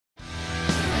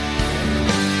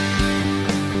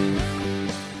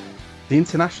The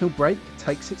international break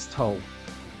takes its toll.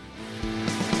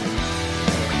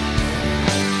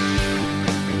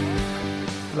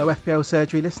 Hello FPL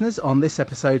Surgery listeners. On this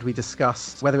episode we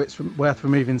discuss whether it's worth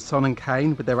removing Son and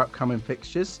Kane with their upcoming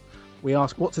fixtures. We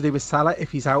ask what to do with Salah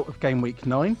if he's out of game week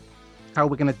 9, how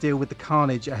we're going to deal with the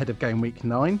carnage ahead of game week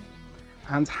 9,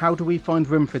 and how do we find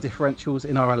room for differentials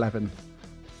in our 11.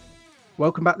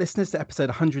 Welcome back listeners to episode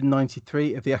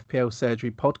 193 of the FPL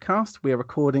Surgery podcast. We are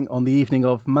recording on the evening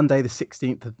of Monday the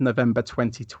 16th of November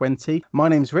 2020. My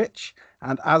name's Rich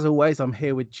and as always I'm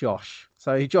here with Josh.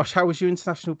 So Josh, how was your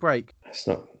international break? It's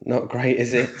not great,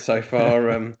 is it, so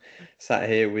far? Sat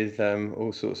here with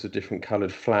all sorts of different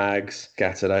coloured flags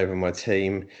scattered over my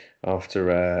team after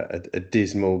a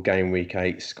dismal game week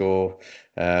 8 score.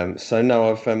 So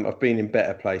no, I've been in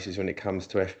better places when it comes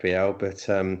to FPL, but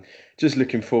just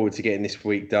looking forward to getting this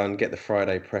week done, get the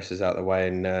Friday pressers out of the way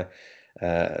and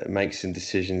make some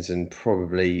decisions and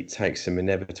probably take some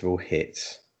inevitable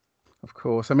hits. Of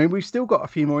course. I mean, we've still got a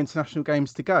few more international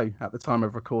games to go at the time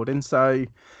of recording. So,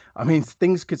 I mean,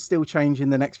 things could still change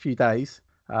in the next few days.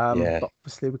 But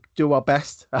obviously, we do our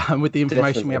best with the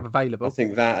information we have available. I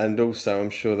think that, and also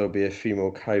I'm sure there'll be a few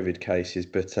more COVID cases.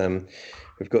 But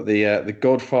we've got the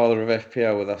godfather of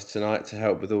FPL with us tonight to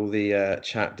help with all the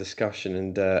chat discussion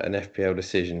and FPL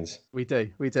decisions. We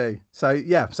do. So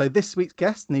this week's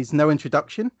guest needs no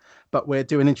introduction, but we're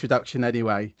doing introduction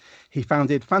anyway. He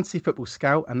founded Fantasy Football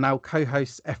Scout and now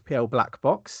co-hosts FPL Black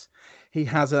Box. He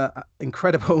has an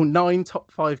incredible 9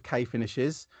 top 5k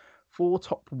finishes, 4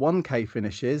 top 1k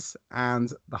finishes,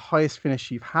 and the highest finish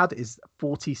you've had is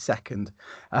 42nd.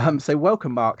 So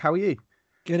welcome, Mark. How are you?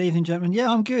 Good evening, gentlemen.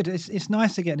 Yeah, I'm good. It's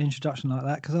nice to get an introduction like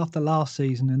that because after last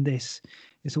season and this,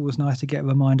 it's always nice to get a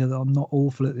reminder that I'm not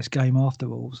awful at this game after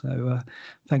all. So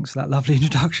thanks for that lovely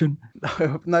introduction.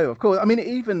 No, of course.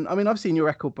 I've seen your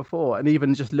record before, and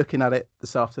even just looking at it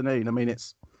this afternoon,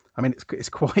 it's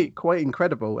quite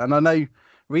incredible. And I know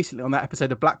recently on that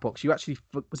episode of Black Box,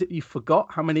 you forgot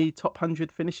how many top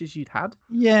 100 finishes you'd had?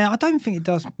 Yeah, I don't think it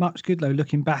does much good though,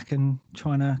 looking back and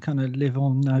trying to kind of live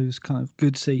on those kind of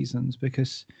good seasons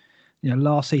because,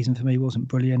 last season for me wasn't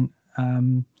brilliant.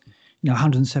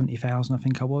 170,000, I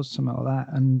think I was, something like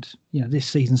that. And, this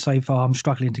season so far, I'm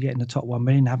struggling to get in the top 1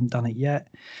 million, haven't done it yet.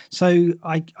 So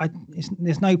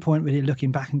there's no point really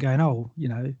looking back and going,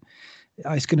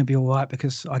 it's going to be all right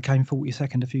because I came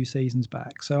 42nd a few seasons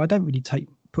back. So I don't really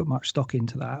put much stock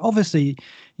into that. Obviously,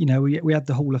 we had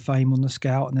the Hall of Fame on the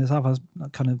Scout and there's other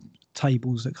kind of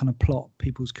tables that kind of plot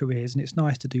people's careers. And it's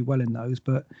nice to do well in those.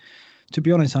 But to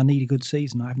be honest, I need a good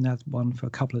season. I haven't had one for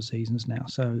a couple of seasons now.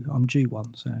 So I'm due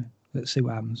one. So let's see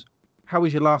what happens. How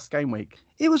was your last game week?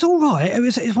 It was all right.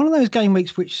 It's one of those game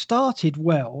weeks which started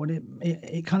well and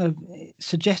it kind of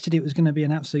suggested it was going to be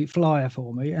an absolute flyer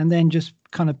for me and then just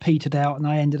kind of petered out and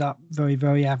I ended up very,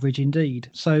 very average indeed.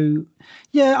 So,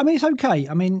 yeah, it's okay.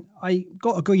 I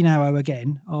got a green arrow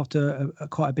again after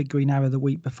quite a big green arrow the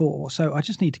week before. So I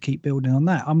just need to keep building on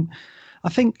that. I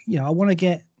think, I want to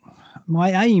get...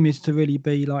 My aim is to really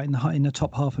be like in the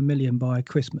top 500,000 by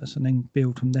Christmas and then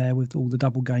build from there with all the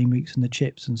double game weeks and the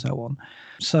chips and so on.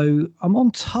 So I'm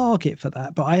on target for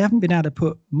that, but I haven't been able to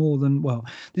put more than,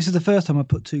 this is the first time I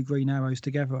put 2 green arrows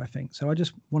together, I think. So I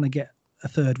just want to get a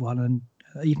third one and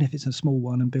even if it's a small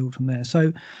one and build from there.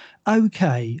 So,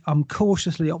 okay, I'm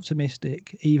cautiously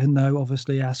optimistic, even though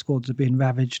obviously our squads have been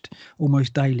ravaged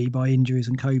almost daily by injuries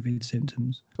and COVID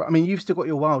symptoms. But you've still got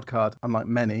your wild card, unlike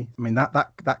many.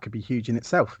 That could be huge in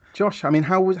itself. Josh,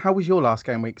 how was your last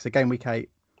game week? So game week 8.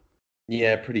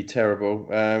 Yeah, pretty terrible.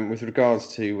 With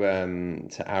regards to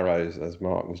arrows, as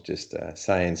Mark was just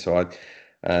saying, so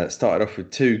I started off with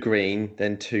 2 green,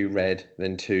 then 2 red,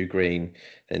 then 2 green,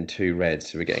 then 2 red.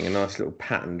 So we're getting a nice little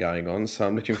pattern going on. So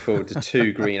I'm looking forward to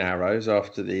 2 green arrows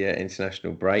after the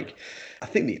international break. I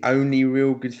think the only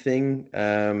real good thing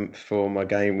for my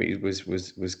game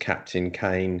was Captain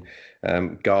Kane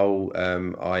goal.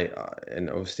 And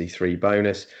obviously 3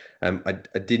 bonus. I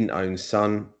didn't own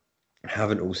Son.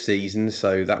 Haven't all season,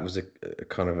 so that was a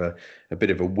kind of a bit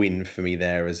of a win for me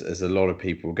there, as a lot of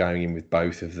people were going in with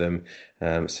both of them.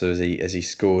 So as he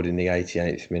scored in the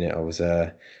 88th minute, I was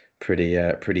a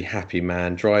pretty happy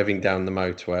man. Driving down the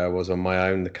motorway, I was on my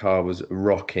own. The car was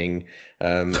rocking,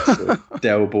 sort of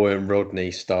Del Boy and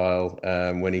Rodney style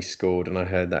when he scored, and I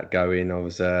heard that go in. I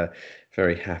was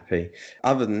very happy.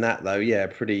 Other than that, though, yeah,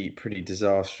 pretty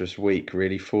disastrous week,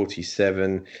 really.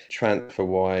 47.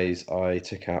 Transfer-wise, I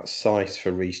took out Seiss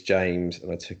for Reece James,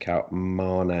 and I took out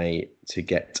Mane to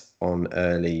get on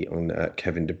early on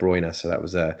Kevin De Bruyne. So that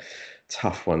was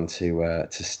tough one to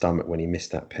stomach when he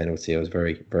missed that penalty. I was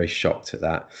very, very shocked at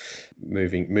that.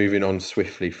 Moving on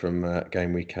swiftly from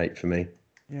game week 8 for me.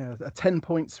 Yeah, a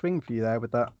 10-point swing for you there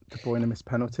with that De Bruyne missed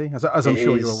penalty, as I'm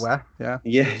sure you're aware. Yeah.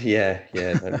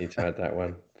 Don't need to add that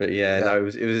one, but no, it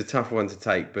was a tough one to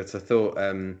take. But I thought,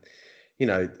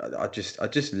 I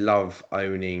just love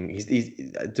owning. He's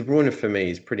De Bruyne for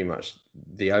me is pretty much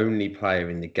the only player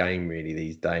in the game really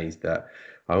these days that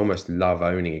I almost love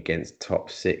owning against top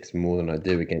 6 more than I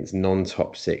do against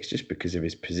non-top 6, just because of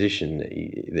his position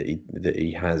that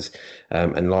he has,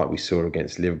 and like we saw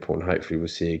against Liverpool, and hopefully we'll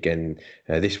see again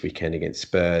this weekend against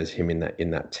Spurs, him in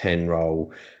that 10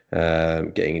 role,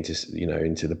 getting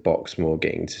into the box more,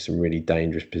 getting into some really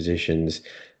dangerous positions,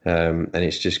 and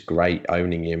it's just great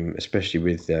owning him, especially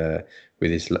with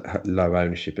his low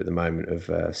ownership at the moment of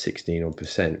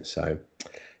 16%. So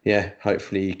yeah,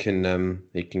 hopefully he can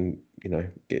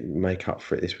make up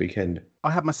for it this weekend.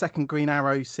 I had my second green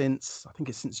arrow since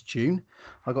June.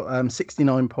 I got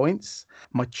 69 points.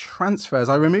 My transfers,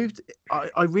 I removed.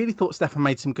 I really thought Stefan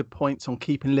made some good points on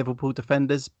keeping Liverpool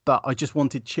defenders, but I just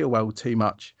wanted Chilwell too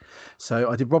much. So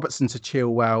I did Robertson to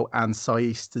Chilwell and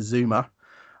Saiss to Zuma.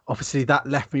 Obviously, that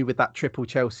left me with that triple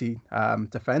Chelsea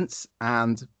defence,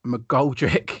 and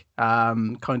McGoldrick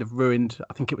kind of ruined.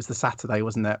 I think it was the Saturday,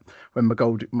 wasn't it, when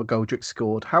McGoldrick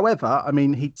scored? However, I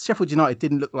mean, Sheffield United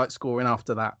didn't look like scoring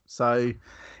after that, so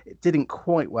it didn't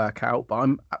quite work out.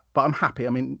 But I'm happy.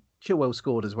 I mean, Chilwell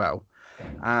scored as well,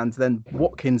 and then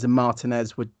Watkins and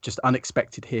Martinez were just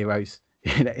unexpected heroes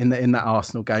in that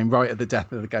Arsenal game right at the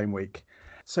death of the game week.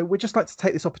 So we'd just like to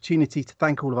take this opportunity to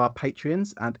thank all of our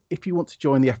Patreons. And if you want to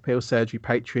join the FPL Surgery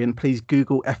Patreon, please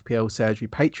Google FPL Surgery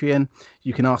Patreon.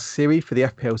 You can ask Siri for the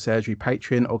FPL Surgery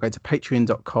Patreon or go to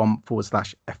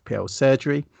patreon.com/FPL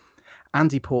Surgery.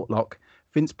 Andy Portlock,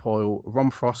 Vince Poyle,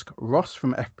 Ron Frosk, Ross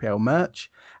from FPL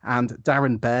Merch, and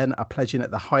Darren Bairn are pledging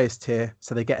at the highest tier,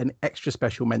 so they get an extra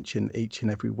special mention each and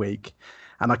every week.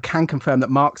 And I can confirm that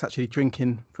Mark's actually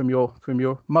drinking from your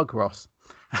mug, Ross.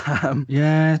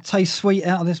 Yeah, it tastes sweet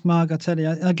out of this mug, I tell you.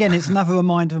 Again, it's another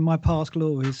reminder of my past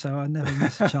glories, so I never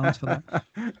miss a chance for that.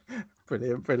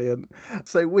 Brilliant.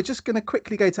 So we're just going to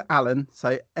quickly go to Alan,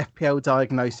 so FPL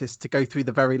Diagnosis, to go through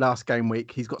the very last game week.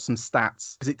 He's got some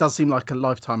stats, because it does seem like a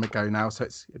lifetime ago now, so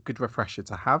it's a good refresher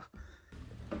to have.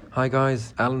 Hi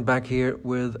guys, Alan back here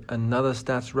with another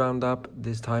stats roundup.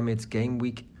 This time it's game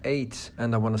week 8,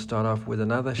 and I want to start off with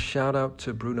another shout out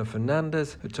to Bruno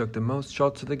Fernandes, who took the most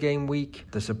shots of the game week.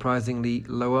 The surprisingly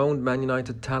low-owned Man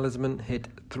United talisman hit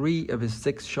 3 of his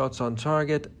 6 shots on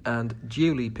target, and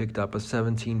duly picked up a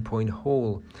 17-point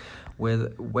haul,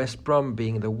 with West Brom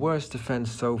being the worst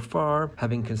defence so far,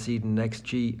 having conceded an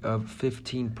XG of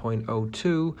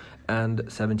 15.02 and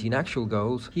 17 actual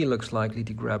goals. He looks likely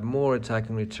to grab more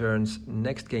attacking returns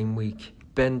next game week.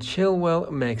 Ben Chilwell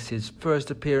makes his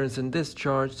first appearance in this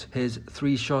chart. His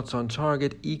 3 shots on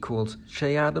target equals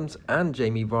Che Adams and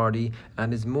Jamie Vardy,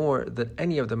 and is more than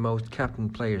any of the most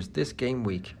captained players this game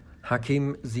week.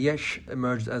 Hakim Ziyech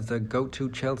emerged as the go-to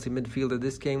Chelsea midfielder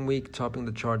this game week, topping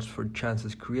the charts for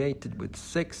chances created with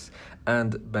 6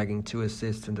 and bagging 2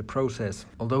 assists in the process.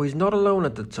 Although he's not alone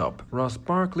at the top, Ross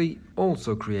Barkley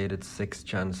also created 6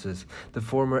 chances. The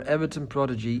former Everton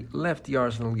prodigy left the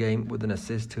Arsenal game with an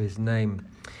assist to his name.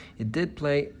 He did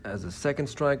play as a second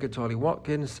striker to Ollie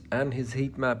Watkins, and his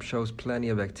heat map shows plenty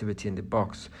of activity in the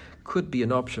box. Could be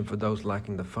an option for those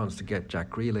lacking the funds to get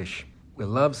Jack Grealish. We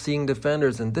love seeing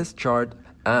defenders in this chart,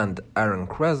 and Aaron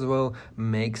Cresswell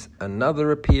makes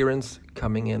another appearance,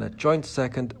 coming in at joint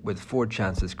second with 4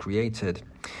 chances created.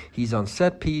 He's on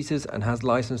set pieces and has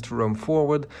license to roam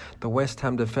forward. The West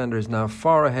Ham defender is now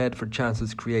far ahead for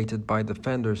chances created by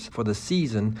defenders for the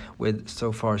season, with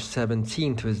so far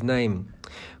 17 to his name.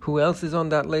 Who else is on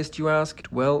that list, you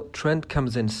asked? Well, Trent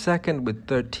comes in second with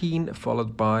 13,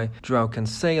 followed by João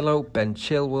Cancelo, Ben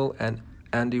Chilwell and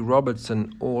Andy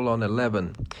Robertson, all on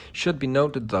 11. Should be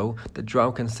noted though that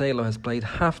João Cancelo has played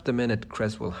half the minute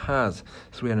Cresswell has,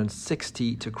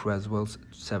 360 to Cresswell's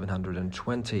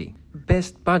 720.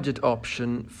 Best budget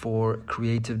option for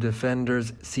creative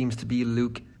defenders seems to be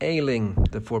Luke Ayling.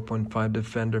 The 4.5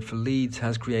 defender for Leeds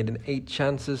has created 8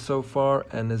 chances so far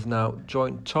and is now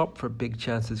joint top for big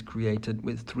chances created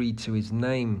with 3 to his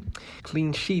name.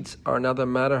 Clean sheets are another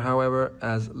matter, however,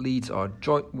 as Leeds are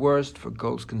joint worst for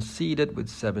goals conceded with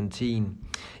 17.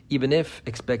 Even if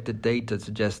expected data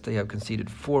suggests they have conceded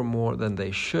 4 more than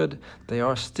they should, they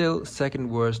are still second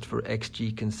worst for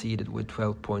XG conceded with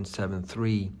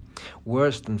 12.73.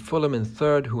 Worse than Fulham in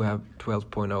third, who have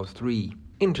 12.03.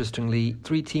 Interestingly,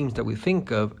 3 teams that we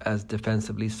think of as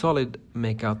defensively solid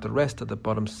make out the rest of the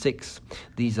bottom 6.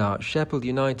 These are Sheffield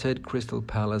United, Crystal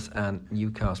Palace and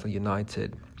Newcastle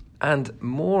United. And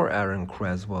more Aaron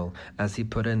Cresswell, as he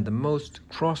put in the most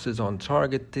crosses on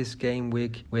target this game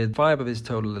week, with 5 of his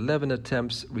total 11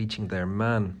 attempts reaching their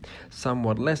man.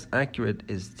 Somewhat less accurate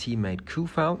is teammate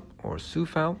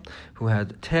Soufal, who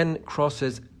had 10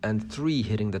 crosses and 3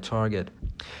 hitting the target.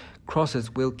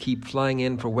 Crosses will keep flying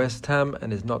in for West Ham,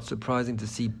 and it's not surprising to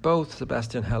see both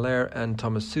Sebastian Haller and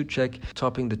Thomas Souček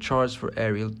topping the charts for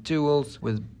aerial duels,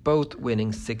 with both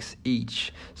winning 6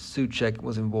 each. Souček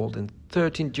was involved in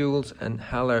 13 duels and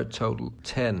Haller total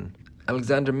 10.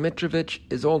 Alexander Mitrovic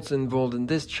is also involved in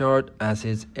this chart, as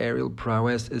his aerial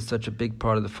prowess is such a big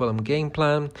part of the Fulham game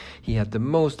plan. He had the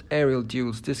most aerial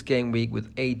duels this game week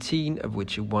with 18, of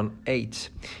which he won 8.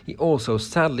 He also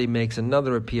sadly makes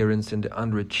another appearance in the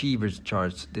underachievers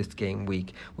charts this game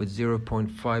week, with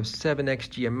 0.57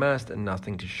 xG amassed and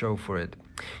nothing to show for it.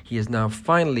 He has now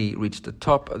finally reached the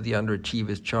top of the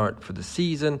underachievers chart for the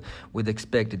season, with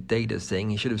expected data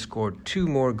saying he should have scored 2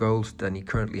 more goals than he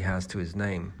currently has to his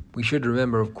name. We should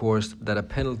remember, of course, that a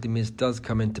penalty miss does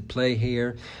come into play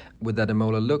here. With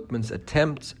Ademola Lookman's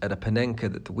attempts at a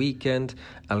Panenka at the weekend,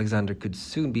 Alexander could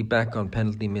soon be back on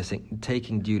penalty missing and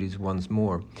taking duties once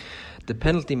more. The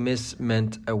penalty miss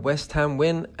meant a West Ham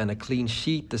win and a clean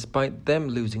sheet, despite them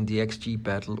losing the XG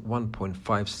battle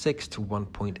 1.56 to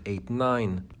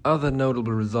 1.89. Other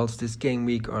notable results this game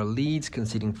week are Leeds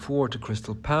conceding 4 to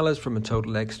Crystal Palace from a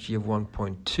total XG of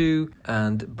 1.2,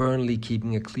 and Burnley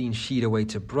keeping a clean sheet away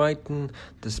to Brighton,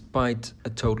 despite a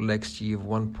total XG of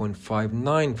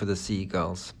 1.59 for the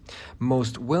Seagulls.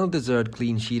 Most well-deserved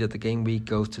clean sheet of the game week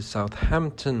goes to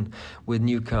Southampton, with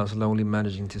Newcastle only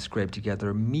managing to scrape together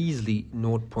a measly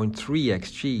 0.3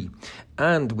 xG.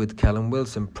 And with Callum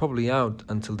Wilson probably out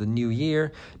until the new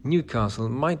year, Newcastle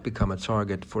might become a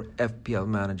target for FPL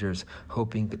managers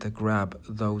hoping to grab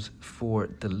those 4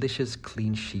 delicious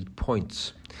clean sheet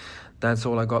points. That's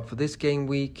all I got for this game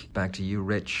week. Back to you,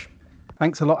 Rich.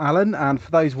 Thanks a lot, Alan. And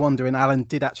for those wondering, Alan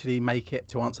did actually make it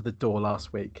to answer the door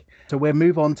last week. So we'll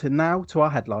move on to our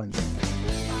headlines.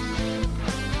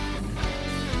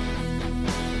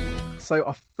 So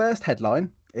our first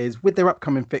headline is, with their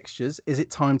upcoming fixtures, is it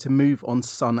time to move on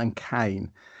Son and Kane?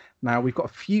 Now, we've got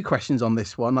a few questions on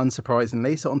this one,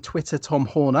 unsurprisingly. So on Twitter, Tom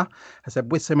Horner has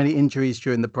said, with so many injuries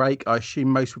during the break, I assume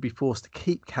most will be forced to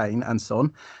keep Kane and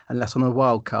Son, unless on a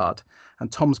wild card.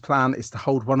 And Tom's plan is to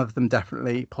hold one of them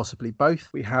definitely, possibly both.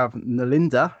 We have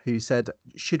Nalinda, who said,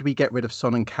 should we get rid of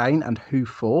Son and Kane, and who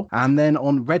for? And then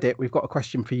on Reddit, we've got a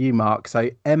question for you, Mark. So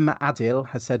M. Adil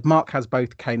has said, Mark has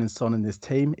both Kane and Son in his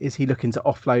team. Is he looking to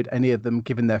offload any of them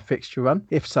given their fixture run?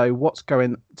 If so, what's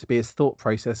going to be his thought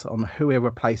process on who he'll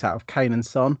replace out of Kane and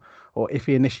Son? Or if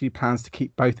he initially plans to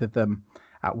keep both of them,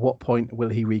 at what point will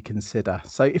he reconsider?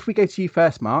 So if we go to you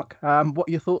first, Mark, what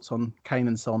are your thoughts on Kane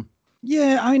and Son?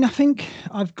 Yeah, I mean, I think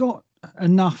I've got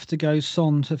enough to go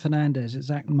Son to Fernandes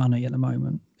exact money at the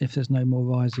moment, if there's no more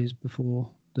rises before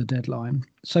the deadline.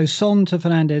 So Son to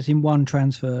Fernandes in one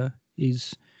transfer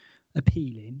is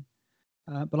appealing,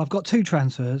 but I've got 2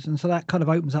 transfers, and so that kind of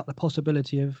opens up the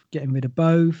possibility of getting rid of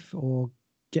both, or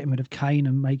getting rid of Kane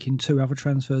and making 2 other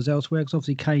transfers elsewhere, because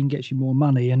obviously Kane gets you more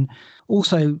money. And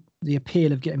also the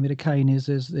appeal of getting rid of Kane is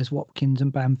there's Watkins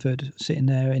and Bamford sitting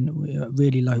there in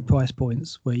really low price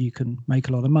points where you can make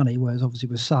a lot of money, whereas obviously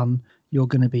with Son, you're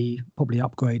going to be probably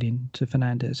upgrading to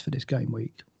Fernandes for this game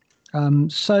week.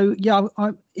 So, yeah,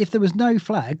 if there was no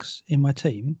flags in my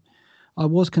team, I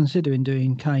was considering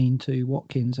doing Kane to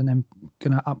Watkins and then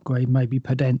going to upgrade maybe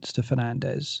Podence to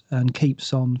Fernandes and keep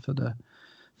Son for the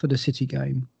City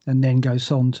game, and then go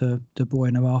Son to De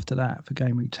Bruyne after that for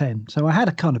game week 10. So I had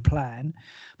a kind of plan,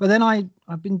 but then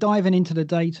I've been diving into the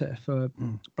data for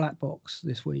Black Box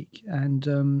this week,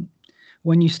 and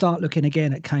when you start looking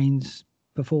again at Kane's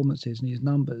performances and his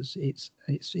numbers, it's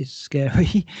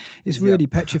scary. It's really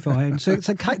petrifying. So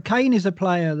Kane is a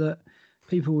player that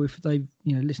people, if they've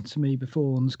listened to me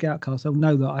before on the Scoutcast, they'll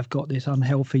know that I've got this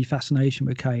unhealthy fascination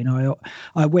with Kane.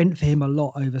 I went for him a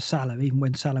lot over Salah, even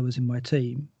when Salah was in my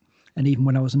team, and even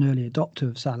when I was an early adopter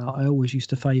of Salah, I always used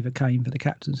to favour Kane for the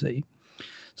captaincy.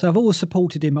 So I've always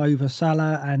supported him over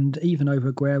Salah, and even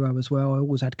over Aguero as well. I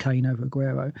always had Kane over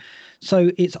Aguero.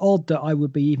 So it's odd that I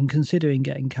would be even considering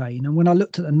getting Kane. And when I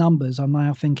looked at the numbers, I'm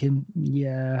now thinking,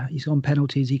 yeah, he's on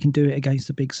penalties. He can do it against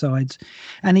the big sides.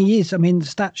 And he is. I mean, the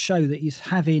stats show that he's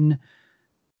having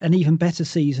an even better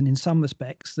season in some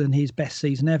respects than his best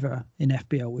season ever in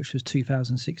FPL, which was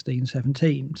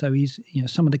 2016-17. So he's,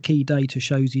 some of the key data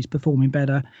shows he's performing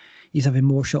better. He's having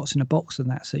more shots in the box than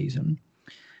that season.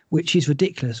 which is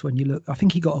ridiculous when you look. I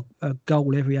think he got a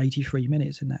goal every 83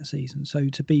 minutes in that season. So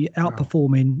to be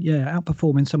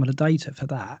outperforming some of the data for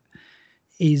that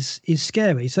is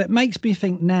scary. So it makes me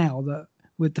think now that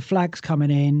with the flags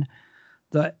coming in,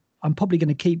 that I'm probably going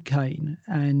to keep Kane,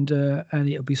 and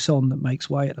it'll be Son that makes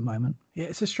way at the moment. Yeah,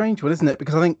 it's a strange one, isn't it?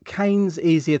 Because I think Kane's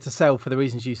easier to sell for the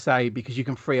reasons you say, because you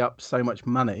can free up so much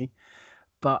money.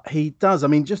 But he does. I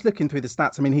mean, just looking through the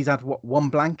stats, I mean, he's had one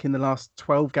blank in the last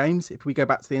 12 games. If we go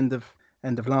back to the end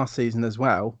of last season as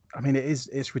well, I mean,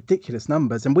 it's ridiculous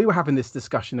numbers. And we were having this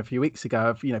discussion a few weeks ago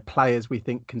of, players we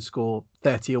think can score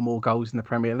 30 or more goals in the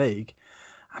Premier League.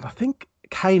 And I think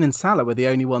Kane and Salah were the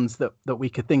only ones that we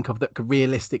could think of that could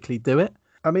realistically do it.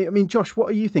 I mean, Josh, what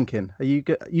are you thinking? Are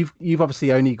you've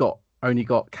obviously only got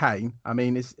Kane. I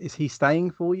mean, is he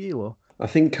staying for you or? I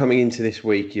think coming into this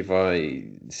week,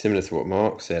 similar to what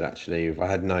Mark said, actually, if I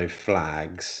had no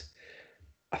flags,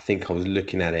 I think I was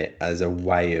looking at it as a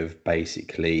way of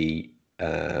basically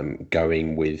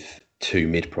going with two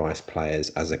mid-price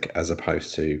players as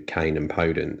opposed to Kane and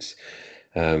Podence,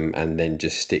 and then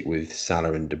just stick with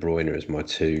Salah and De Bruyne as my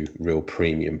two real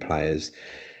premium players.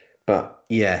 But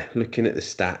yeah, looking at the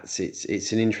stats,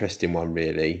 it's an interesting one,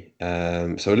 really.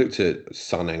 So I looked at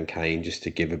Son and Kane just to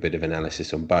give a bit of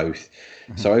analysis on both.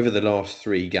 Mm-hmm. So over the last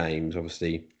 3 games,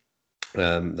 obviously,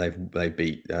 they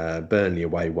beat Burnley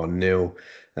away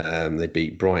 1-0. They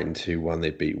beat Brighton 2-1. They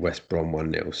beat West Brom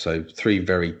 1-0. So 3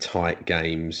 very tight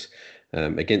games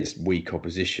against weak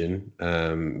opposition.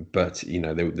 But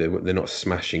they're not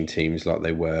smashing teams like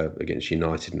they were against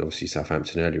United and obviously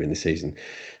Southampton earlier in the season.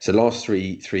 So last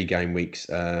three game weeks,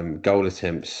 goal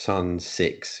attempts: Son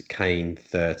 6, Kane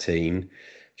 13.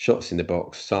 Shots in the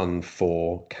box: Son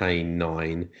 4, Kane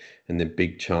 9, and the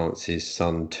big chances: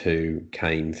 Son 2,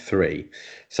 Kane 3.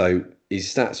 So his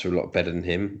stats are a lot better than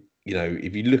him.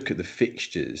 If you look at the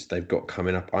fixtures they've got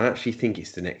coming up, I actually think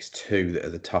it's the next 2 that are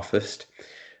the toughest.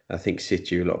 I think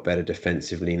City are a lot better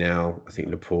defensively now. I think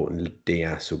Laporte and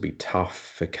Diaz will be tough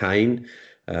for Kane.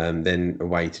 Then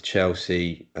away to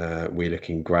Chelsea, we're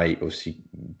looking great. Obviously,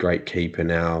 great keeper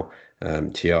now.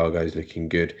 Thiago's looking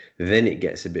good. Then it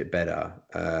gets a bit better.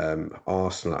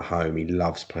 Arsenal at home, he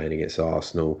loves playing against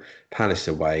Arsenal. Palace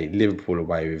away, Liverpool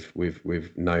away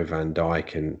with no Van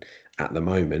Dijk, and at the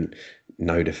moment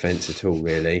no defence at all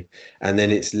really. And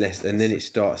then it's less, and then it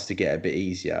starts to get a bit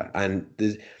easier. And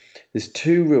there's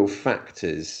 2 real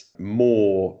factors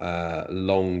more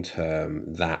long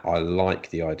term that I like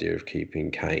the idea of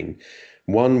keeping Kane.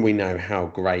 One, we know how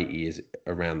great he is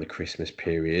around the Christmas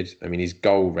period. I mean, his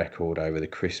goal record over the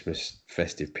Christmas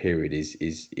festive period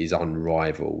is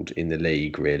unrivaled in the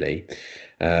league, really.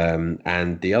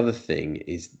 And the other thing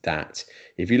is that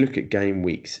if you look at game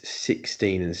weeks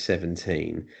 16 and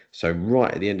 17, so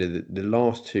right at the end of the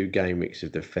last 2 game weeks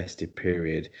of the festive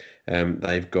period,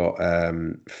 they've got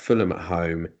Fulham at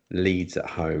home, Leeds at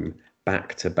home,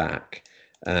 back to back.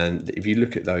 And if you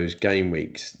look at those game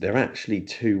weeks, they're actually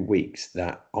 2 weeks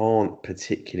that aren't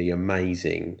particularly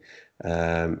amazing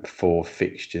for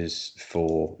fixtures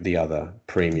for the other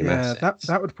premium assets.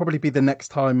 That would probably be the next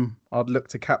time I'd look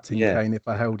to captain Kane if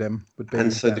I held him.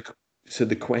 And so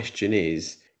the question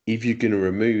is, if you're going to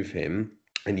remove him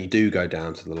and you do go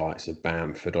down to the likes of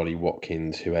Bamford, Ollie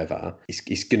Watkins, whoever,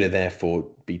 it's going to therefore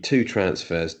be 2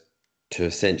 transfers to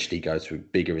essentially go to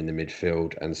bigger in the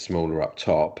midfield and smaller up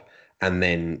top, and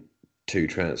then 2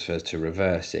 transfers to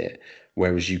reverse it.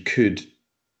 Whereas you could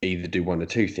either do one or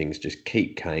 2 things: just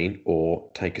keep Kane or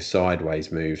take a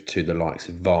sideways move to the likes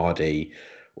of Vardy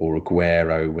or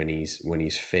Aguero when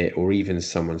he's fit, or even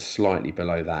someone slightly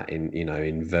below that in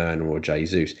Werner or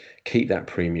Jesus. Keep that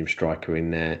premium striker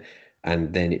in there,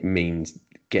 and then it means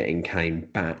getting Kane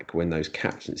back when those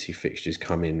captaincy fixtures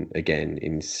come in again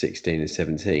in 16 and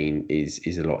 17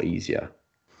 is a lot easier.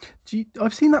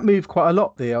 I've seen that move quite a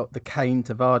lot, the Kane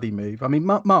to Vardy move. I mean,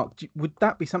 Mark, would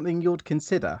that be something you'd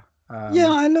consider?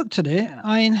 Yeah, I looked at it.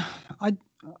 I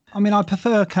mean, I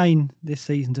prefer Kane this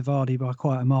season to Vardy by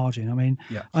quite a margin. I mean,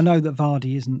 I know that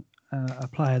Vardy isn't a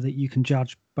player that you can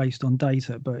judge based on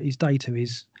data, but his data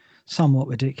is somewhat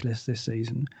ridiculous this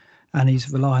season, and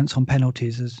his reliance on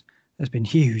penalties has been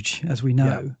huge, as we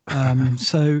know. Yeah.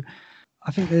 So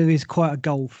I think there is quite a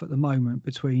gulf at the moment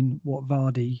between what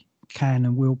Vardy can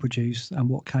and will produce and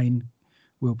what Kane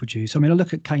will produce. I mean, I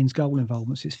look at Kane's goal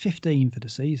involvements, it's 15 for the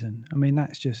season. I mean,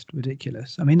 that's just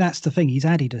ridiculous. I mean, that's the thing, he's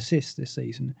added assists this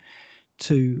season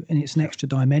and it's an extra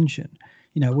dimension.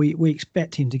 We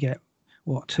expect him to get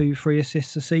 2-3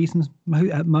 assists a season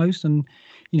at most, and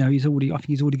I think he's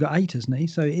already got 8, hasn't he?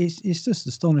 So it's just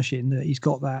astonishing that he's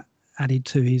got that added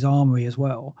to his armoury as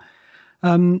well.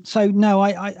 So no,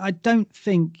 I don't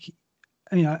think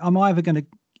I'm either going to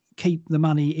keep the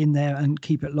money in there and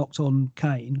keep it locked on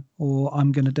Kane, or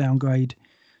I'm going to downgrade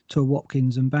to a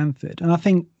Watkins and Bamford. And I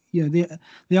think the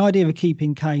idea of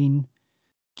keeping Kane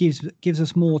gives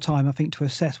us more time, I think, to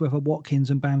assess whether Watkins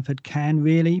and Bamford can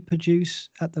really produce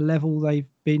at the level they've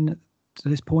been to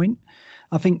this point.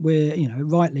 I think we're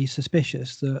rightly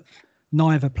suspicious that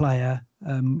neither player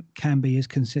can be as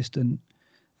consistent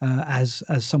as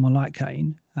someone like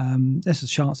Kane. There's a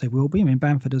chance they will be. I mean,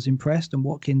 Bamford has impressed and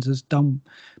Watkins has done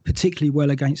particularly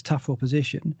well against tough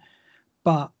opposition.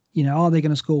 But, are they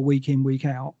going to score week in, week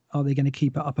out? Are they going to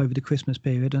keep it up over the Christmas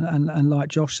period? And like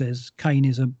Josh says, Kane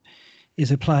is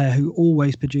a player who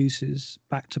always produces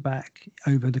back to back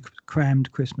over the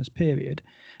crammed Christmas period.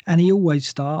 And he always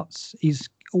starts. He's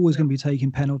always going to be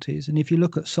taking penalties. And if you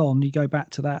look at Son, you go back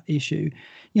to that issue,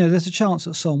 there's a chance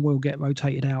that Son will get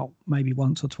rotated out maybe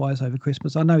once or twice over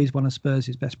Christmas. I know he's one of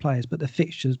Spurs' best players, but the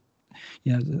fixtures,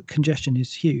 the congestion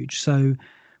is huge. So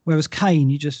whereas Kane,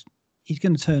 he's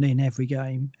going to turn in every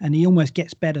game, and he almost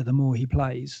gets better the more he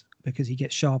plays because he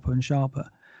gets sharper and sharper.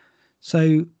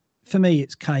 So for me,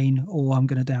 it's Kane or I'm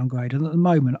going to downgrade. And at the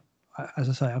moment, as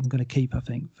I say, I'm going to keep, I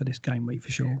think, for this game week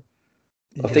for sure.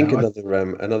 I think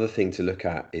another thing to look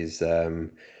at is,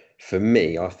 for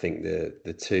me, I think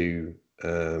the two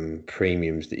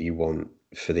premiums that you want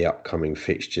for the upcoming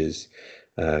fixtures,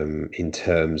 in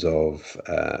terms of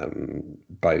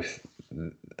both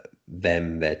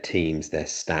them, their teams, their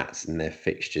stats, and their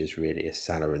fixtures, really, are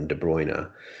Salah and De Bruyne.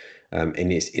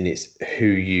 And it's who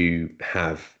you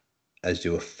have as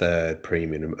your third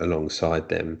premium alongside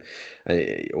them,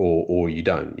 or you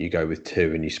don't. You go with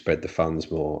two and you spread the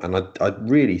funds more. And I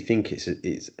really think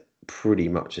it's pretty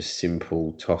much a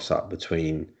simple toss up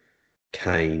between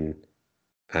Kane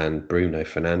and Bruno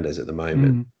Fernandes at the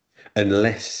moment,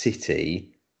 unless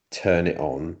City turn it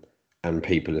on and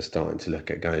people are starting to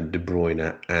look at going De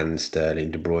Bruyne and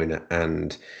Sterling, De Bruyne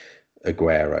and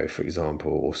Aguero, for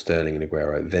example, or Sterling and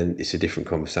Aguero. Then it's a different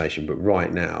conversation. But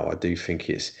right now, I do think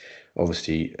it's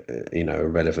obviously,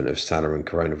 irrelevant of Salah and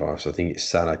coronavirus. I think it's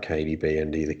Salah, KDB,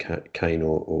 and either Kane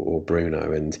or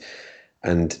Bruno.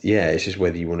 And yeah, it's just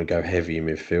whether you want to go heavy in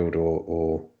midfield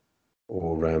or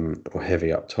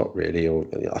heavy up top, really. Or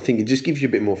I think it just gives you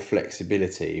a bit more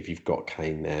flexibility if you've got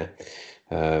Kane there,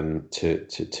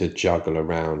 to juggle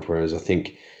around. Whereas I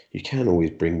think you can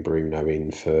always bring Bruno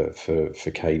in for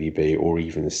KDB or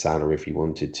even Salah if you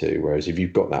wanted to. Whereas if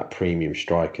you've got that premium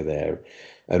striker there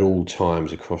at all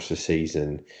times across the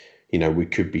season, we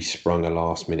could be sprung a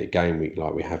last minute game week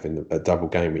like we have a double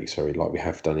game week, like we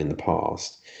have done in the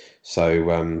past.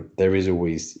 So there is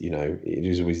always, it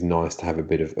is always nice to have a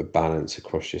bit of a balance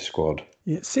across your squad.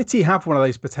 Yeah, City have one of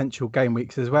those potential game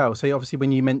weeks as well. So obviously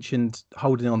when you mentioned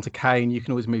holding on to Kane, you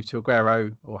can always move to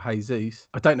Aguero or Jesus.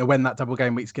 I don't know when that double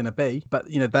game week's going to be, but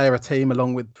they're a team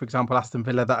along with, for example, Aston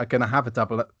Villa, that are going to have a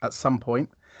double at some point.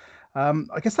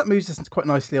 I guess that moves us quite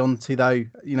nicely on to, though,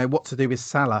 what to do with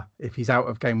Salah if he's out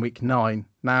of game week 9.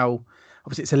 Now,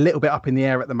 obviously, it's a little bit up in the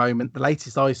air at the moment. The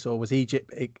latest I saw was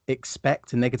Egypt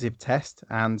expect a negative test,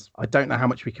 and I don't know how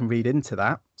much we can read into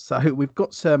that. So we've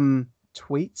got some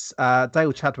tweets.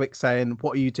 Dale Chadwick saying,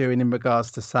 what are you doing in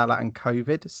regards to Salah and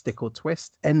COVID? Stick or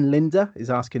twist? N. Linda is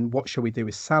asking, what shall we do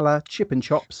with Salah? Chip and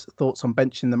Chops, thoughts on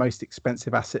benching the most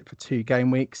expensive asset for 2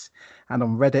 game weeks? And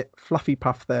on Reddit, Fluffy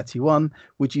Puff 31,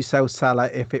 would you sell Salah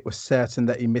if it was certain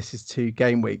that he misses 2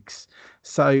 game weeks?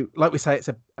 So like we say, it's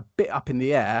a bit up in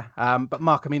the air. But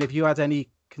Mark, have you had any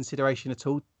consideration at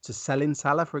all to selling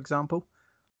Salah, for example?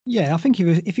 Yeah, I think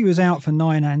if he was out for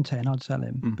 9 and 10, I'd sell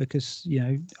him because,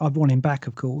 I'd want him back,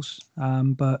 of course.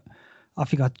 But I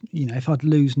think if I'd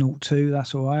lose 0-2,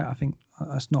 that's all right. I think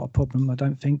that's not a problem. I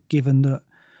don't think, given that,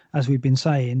 as we've been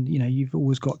saying, you've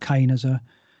always got Kane as a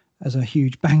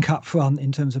huge bank up front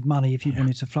in terms of money if you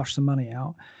wanted to flush some money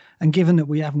out. And given that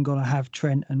we haven't got to have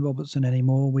Trent and Robertson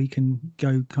anymore, we can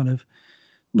go kind of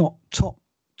not top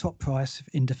price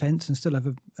in defence and still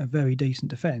have a very decent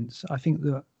defence. I think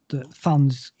that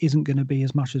funds isn't going to be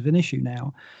as much of an issue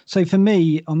now. So for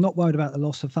me, I'm not worried about the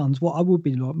loss of funds. What I would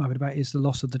be worried about is the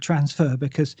loss of the transfer,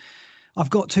 because I've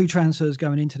got 2 transfers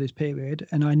going into this period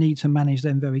and I need to manage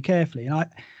them very carefully. And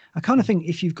I kind of think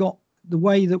if you've got the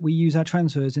way that we use our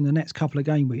transfers in the next couple of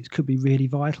game weeks could be really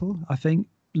vital. I think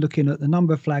looking at the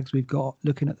number of flags we've got,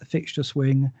 looking at the fixture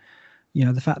swing,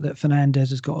 the fact that Fernandes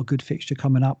has got a good fixture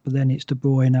coming up, but then it's De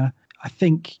Bruyne. I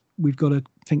think we've got to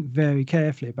think very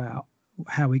carefully about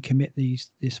how we commit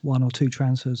this 1 or 2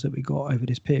 transfers that we got over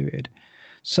this period.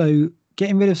 So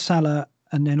getting rid of Salah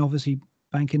and then obviously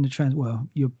banking the transfer. Well,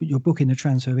 you're booking the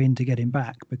transfer in to get him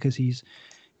back because he's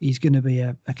going to be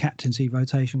a captaincy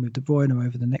rotation with De Bruyne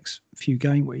over the next few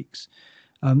game weeks.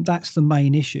 That's the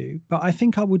main issue. But I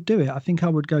think I would do it. I think I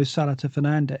would go Salah to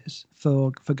Fernandes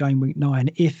for game week 9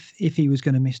 if he was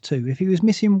going to miss 2. If he was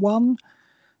missing 1,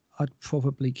 I'd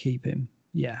probably keep him.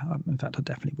 Yeah, in fact, I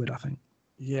definitely would, I think.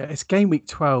 Yeah, it's game week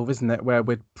 12, isn't it, where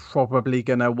we're probably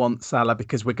going to want Salah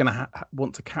because we're going to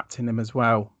want to captain him as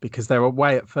well because they're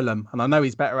away at Fulham. And I know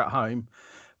he's better at home,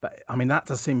 but I mean, that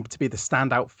does seem to be the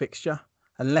standout fixture.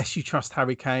 Unless you trust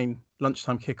Harry Kane,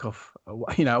 lunchtime kickoff,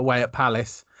 away at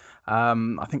Palace.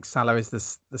 I think Salah is the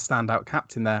standout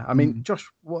captain there. I mean, Josh,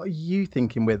 what are you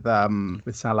thinking with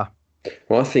Salah?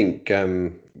 Well, I think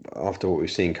after what we've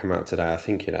seen come out today, I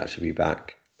think he'll actually be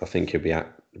back. I think he'll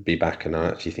be back, and I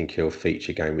actually think he'll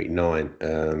feature game week 9.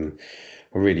 I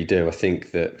really do. I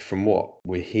think that from what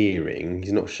we're hearing,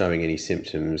 he's not showing any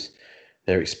symptoms.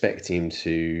 They're expecting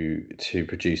him to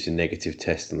produce a negative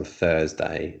test on the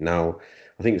Thursday. Now,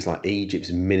 I think it's like Egypt's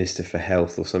Minister for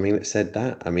Health or something that said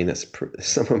that. I mean, that's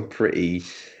someone pretty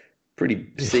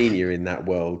senior in that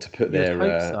world to put their.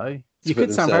 Hope so. You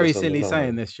could sound very silly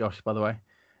saying this, Josh. By the way,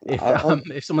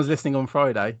 if someone's listening on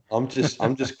Friday, I'm just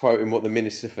quoting what the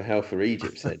Minister for Health for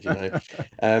Egypt said.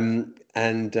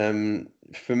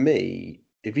 For me,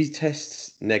 if he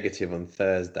tests negative on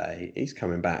Thursday, he's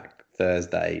coming back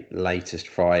Thursday, latest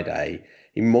Friday.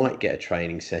 He might get a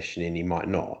training session in. He might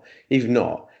not. If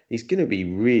not, he's going to be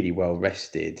really well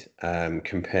rested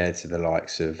compared to the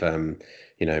likes of, Mane,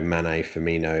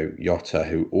 Firmino, Jota,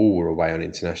 who all were away on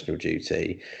international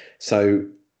duty. So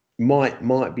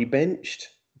might be benched.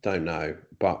 Don't know.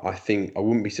 But I think I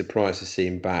wouldn't be surprised to see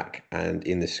him back and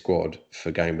in the squad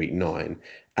for game week 9.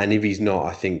 And if he's not,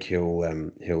 I think he'll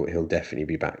definitely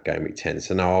be back game week 10.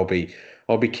 So no,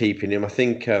 I'll be keeping him. I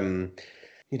think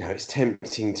it's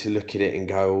tempting to look at it and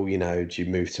go, do you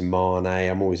move to Mane?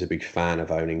 I'm always a big fan of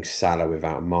owning Salah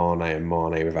without Mane and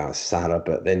Mane without Salah.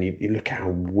 But then you look at how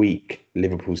weak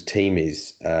Liverpool's team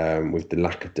is with the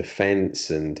lack of defence,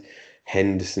 and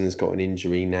Henderson's got an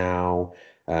injury now.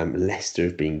 Leicester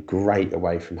have been great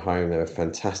away from home. They were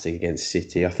fantastic against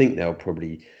City. I think they'll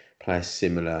probably play a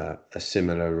similar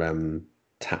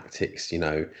tactics,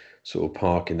 sort of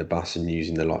parking the bus and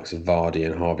using the likes of Vardy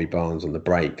and Harvey Barnes on the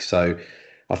break. So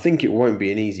I think it won't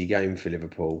be an easy game for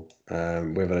Liverpool,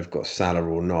 whether they've got Salah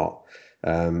or not.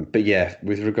 But yeah,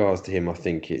 with regards to him, I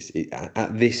think it's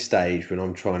at this stage when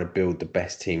I'm trying to build the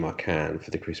best team I can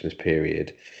for the Christmas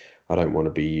period, I don't want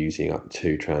to be using up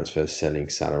 2 transfers, selling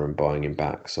Salah and buying him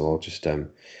back. So I'll just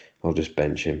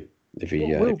bench him.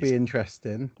 What will be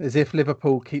interesting is if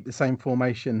Liverpool keep the same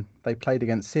formation they played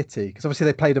against City, because obviously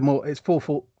they played it's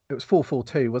 4-4. It was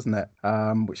 4-4-2, wasn't it?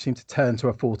 Which seemed to turn to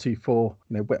a 4-2-4,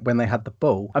 when they had the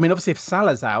ball. I mean, obviously, if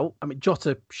Salah's out,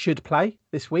 Jota should play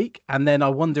this week, and then I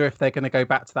wonder if they're going to go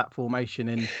back to that formation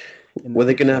Well,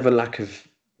 they're going to have a lack of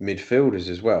midfielders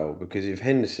as well, because if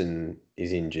Henderson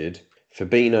is injured,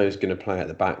 Fabinho's going to play at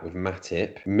the back with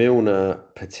Matip. Milner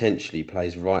potentially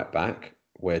plays right back,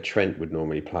 where Trent would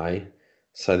normally play.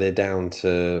 So they're down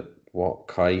to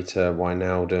Keita,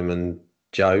 Wijnaldum, and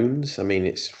Jones. I mean,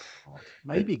 it's.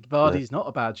 Maybe Vardy's not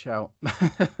a bad shout.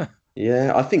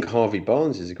 Yeah, I think Harvey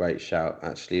Barnes is a great shout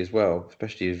actually as well,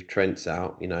 especially if Trent's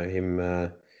out. Him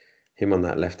on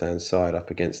that left hand side up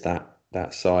against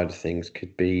that side of things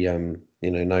could be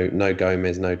no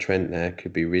Gomez, no Trent there,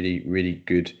 could be really, really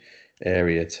good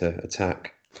area to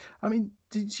attack. I mean,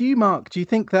 Mark, do you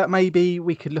think that maybe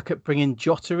we could look at bringing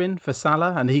Jota in for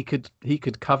Salah and he could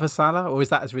cover Salah, or is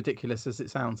that as ridiculous as it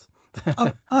sounds?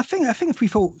 I think if we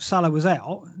thought Salah was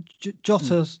out,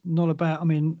 Jota's not about. I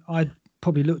mean, I'd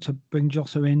probably look to bring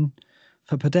Jota in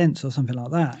for Podence or something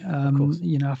like that.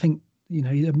 I think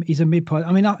he's a mid-price.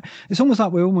 I mean, it's almost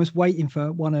like we're almost waiting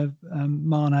for one of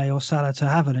Mane or Salah to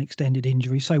have an extended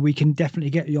injury so we can definitely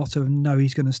get Jota and know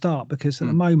he's going to start, because at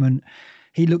the moment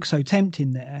he looks so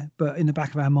tempting there. But in the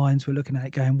back of our minds, we're looking at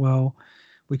it going, well,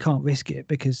 we can't risk it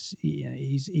because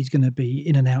he's going to be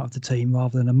in and out of the team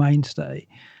rather than a mainstay.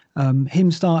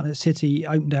 Him starting at City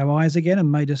opened our eyes again and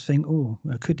made us think,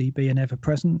 could he be an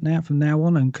ever-present from now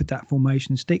on, and could that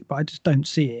formation stick? But I just don't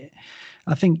see it.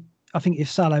 I think if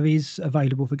Salah is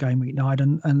available for game week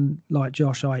 9, and like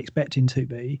Josh, I expect him to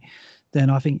be, then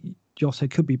I think Jota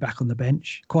could be back on the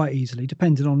bench quite easily,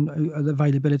 depending on the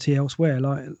availability elsewhere.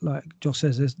 Like Josh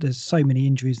says, there's so many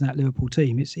injuries in that Liverpool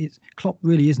team. It's Klopp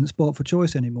really isn't sport for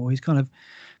choice anymore. He's kind of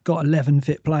got 11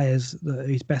 fit players that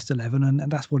his best 11, and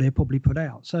that's what he'll probably put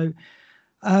out. So,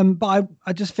 but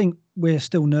I just think we're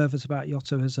still nervous about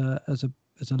Jota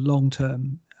as a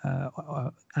long-term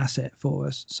asset for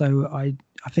us. So I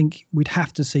think we'd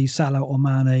have to see Salah or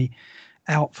Mane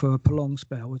out for a prolonged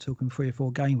spell. We're talking 3 or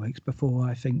 4 game weeks before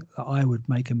I think that I would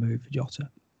make a move for Jota.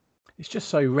 It's just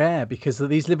so rare because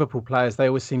these Liverpool players, they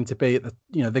always seem to be at the,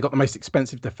 they've got the most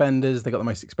expensive defenders, they've got the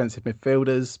most expensive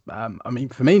midfielders. I mean,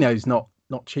 Firmino's not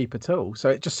cheap at all. So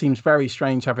it just seems very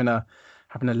strange having a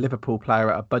Liverpool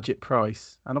player at a budget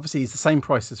price. And obviously he's the same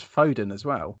price as Foden as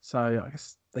well. So I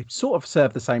guess they sort of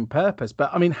serve the same purpose.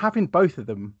 But I mean, having both of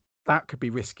them, that could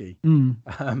be risky.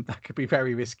 That could be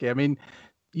very risky. I mean,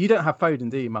 you don't have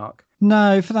Foden, do you, Mark?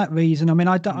 No, for that reason. I mean,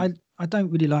 I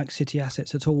don't really like City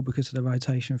assets at all because of the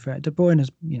rotation threat. De Bruyne is,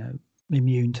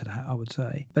 immune to that, I would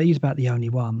say. But he's about the only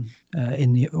one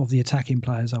of the attacking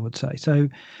players, I would say. So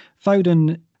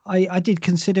Foden, I did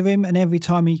consider him, and every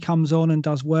time he comes on and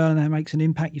does well and makes an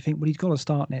impact, you think, well, he's got to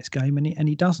start next game, and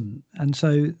he doesn't. And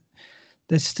so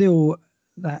there's still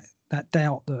that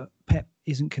doubt that Pep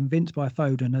isn't convinced by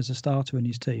Foden as a starter in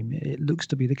his team. It looks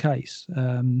to be the case.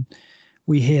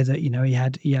 We hear that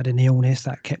he had an illness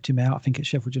that kept him out, I think, at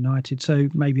Sheffield United. So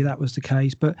maybe that was the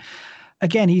case. But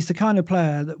again, he's the kind of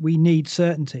player that we need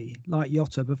certainty, like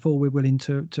Jota, before we're willing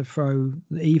to throw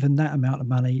even that amount of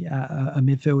money at a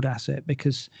midfield asset,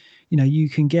 because you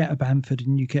can get a Bamford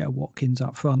and you get a Watkins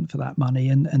up front for that money,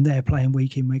 and they're playing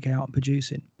week in, week out and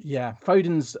producing. Yeah,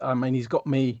 Foden's, I mean, he's got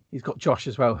Josh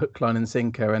as well, hook, line and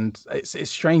sinker, and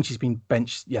it's strange he's been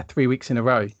benched 3 weeks in a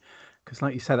row. Because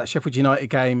like you said, that Sheffield United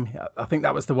game, I think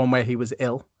that was the one where he was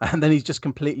ill, and then he's just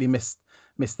completely missed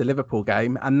the Liverpool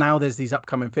game. And now there's these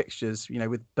upcoming fixtures,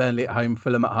 with Burnley at home,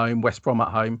 Fulham at home, West Brom at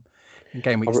home, in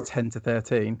game weeks 10 to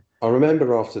 13. I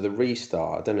remember after the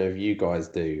restart, I don't know if you guys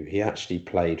do, he actually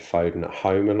played Foden at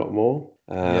home a lot more,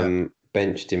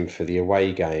 benched him for the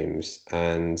away games.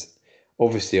 And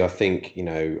obviously I think,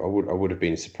 I would have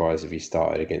been surprised if he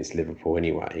started against Liverpool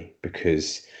anyway,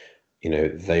 because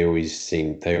they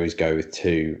always go with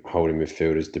two holding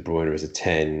midfielders, De Bruyne as a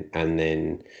 10, and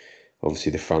then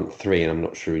obviously the front three. And I'm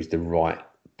not sure he's the right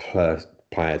player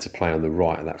to play on the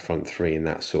right of that front three in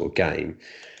that sort of game.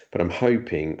 But I'm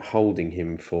hoping holding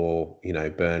him for,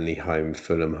 Burnley home,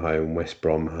 Fulham home, West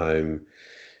Brom home,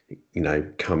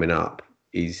 coming up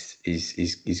is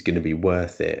going to be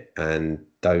worth it. And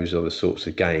those are the sorts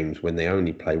of games when they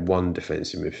only play one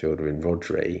defensive midfielder in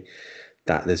Rodri,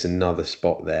 that there's another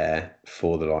spot there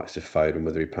for the likes of Foden,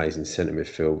 whether he plays in centre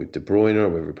midfield with De Bruyne or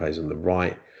whether he plays on the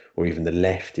right or even the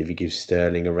left if he gives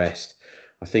Sterling a rest.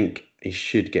 I think he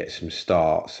should get some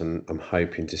starts, and I'm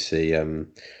hoping to see,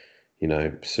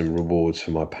 some rewards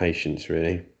for my patience,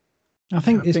 really. I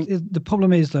think the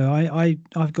problem is, though,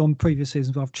 I've gone previous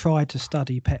seasons where I've tried to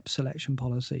study Pep's selection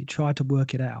policy, tried to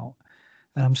work it out,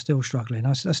 and I'm still struggling.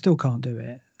 I still can't do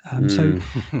it. So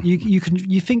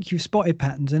you think you've spotted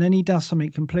patterns, and then he does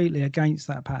something completely against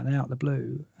that pattern out of the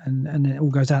blue, and then it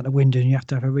all goes out the window, and you have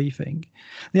to have a rethink.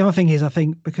 The other thing is, I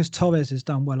think because Torres has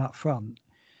done well up front,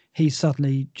 he's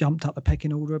suddenly jumped up the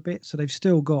pecking order a bit. So they've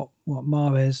still got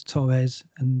Mahrez, Torres,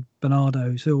 and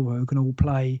Bernardo Silva who can all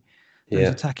play those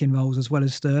attacking roles as well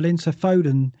as Sterling. So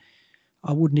Foden,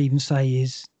 I wouldn't even say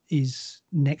is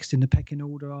next in the pecking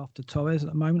order after Torres at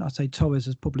the moment. I'd say Torres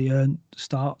has probably earned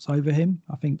starts over him.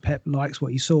 I think Pep likes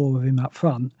what he saw of him up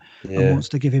front and wants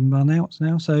to give him run-outs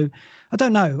now. So I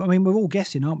don't know. I mean, we're all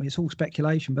guessing, aren't we? It's all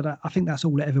speculation, but I think that's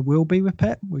all it ever will be with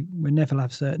Pep. We never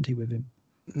have certainty with him.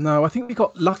 No, I think we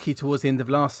got lucky towards the end of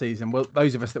last season. Well,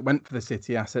 those of us that went for the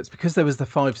City assets, because there was the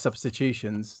 5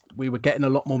 substitutions, we were getting a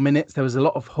lot more minutes. There was a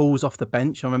lot of hauls off the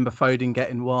bench. I remember Foden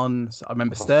getting one. I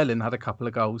remember Sterling had a couple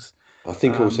of goals. I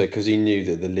think also because he knew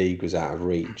that the league was out of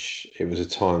reach, it was a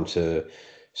time to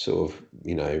sort of,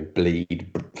 bleed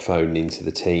Foden into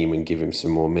the team and give him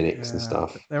some more minutes and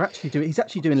stuff. He's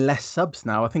actually doing less subs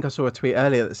now. I think I saw a tweet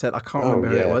earlier that said, I can't remember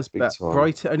who it was, but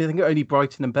only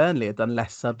Brighton and Burnley had done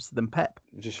less subs than Pep.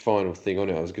 Just final thing on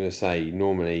it, I was going to say,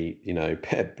 normally,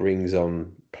 Pep brings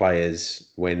on players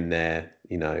when they're,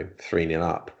 3-0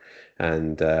 up,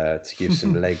 and to give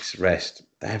some legs rest.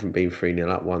 They haven't been 3-0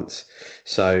 up once.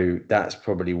 So that's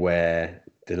probably where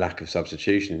the lack of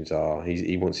substitutions are.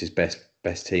 He wants his best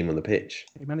team on the pitch.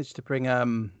 He managed to bring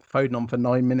Foden on for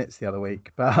 9 minutes the other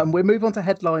week. But we'll move on to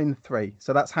headline 3.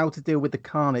 So that's how to deal with the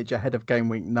carnage ahead of game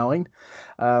week 9.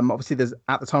 Obviously,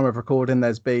 at the time of recording,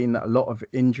 there's been a lot of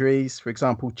injuries. For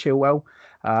example, Chilwell.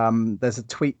 There's a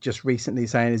tweet just recently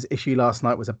saying his issue last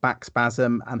night was a back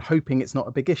spasm and hoping it's not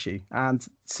a big issue. And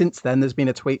since then, there's been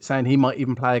a tweet saying he might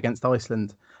even play against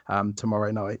Iceland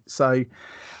tomorrow night. So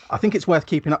I think it's worth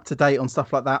keeping up to date on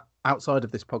stuff like that outside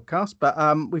of this podcast. But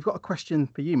we've got a question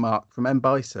for you, Mark, from M.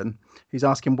 Bison, who's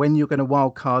asking when you're going to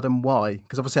wild card and why.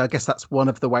 Because obviously, I guess that's one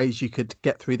of the ways you could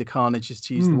get through the carnage is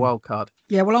to use the wild card.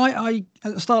 Yeah, well, I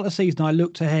at the start of the season, I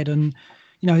looked ahead and,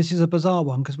 this is a bizarre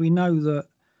one because we know that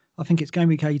I think it's game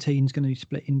week 18 is going to be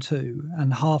split in 2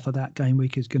 and half of that game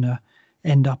week is going to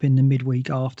end up in the midweek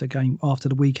after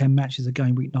the weekend matches of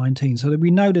game week 19. So that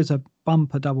we know there's a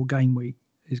bumper double game week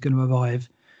is going to arrive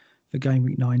for game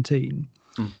week 19.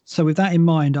 So with that in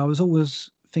mind, I was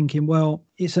always thinking, well,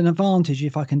 it's an advantage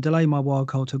if I can delay my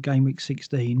wildcard till game week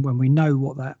 16 when we know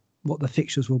what the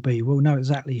fixtures will be. We'll know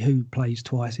exactly who plays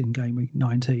twice in game week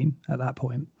 19 at that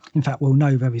point. In fact, we'll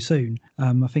know very soon.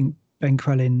 I think Ben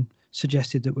Crellin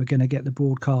suggested that we're going to get the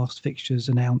broadcast fixtures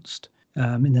announced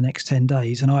in the next 10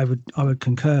 days, and I would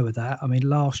concur with that. I mean,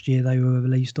 last year they were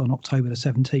released on October the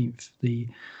 17th, the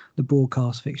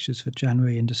broadcast fixtures for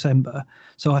January and December.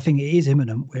 So I think it is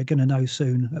imminent. We're going to know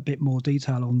soon a bit more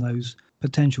detail on those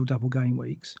potential double game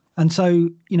weeks. And so,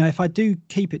 if I do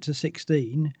keep it to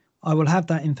 16, I will have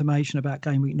that information about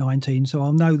game week 19. So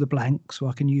I'll know the blanks, so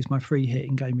I can use my free hit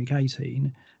in game week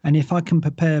 18. And if I can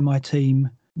prepare my team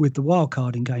with the wild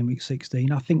card in game week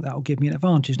 16, I think that will give me an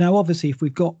advantage. Now, obviously, if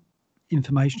we've got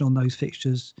information on those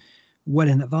fixtures well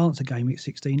in advance of game week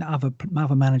 16, other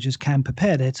managers can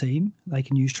prepare their team. They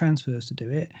can use transfers to do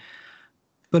it.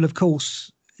 But of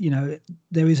course,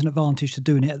 there is an advantage to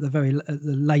doing it at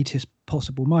the latest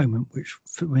possible moment, which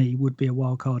for me would be a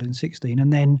wild card in 16.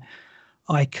 And then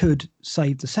I could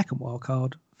save the second wild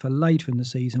card for later in the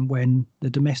season when the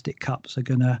domestic cups are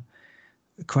going to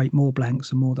create more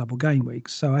blanks and more double game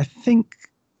weeks. So I think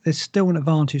there's still an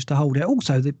advantage to hold it.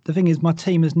 Also, the thing is, my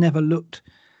team has never looked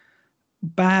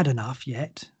bad enough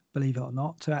yet, believe it or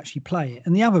not, to actually play it.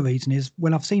 And the other reason is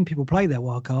when I've seen people play their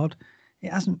wild card,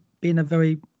 it hasn't been a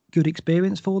very good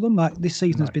experience for them. Like this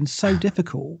season has been so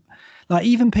difficult. Like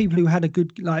even people who had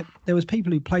there was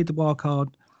people who played the wild card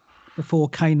before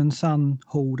Kane and Son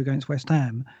hauled against West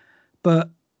Ham, but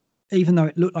even though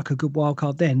it looked like a good wild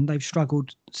card then, they've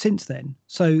struggled since then.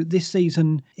 So this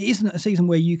season, it isn't a season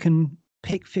where you can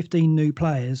pick 15 new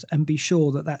players and be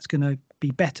sure that that's going to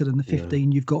be better than the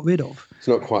 15 you've got rid of. It's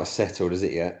not quite settled, is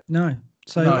it yet? No.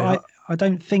 So no, I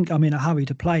don't think I'm in a hurry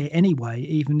to play it anyway,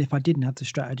 even if I didn't have the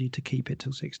strategy to keep it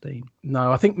till 16.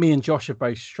 No, I think me and Josh have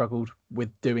both struggled with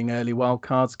doing early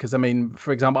wildcards because,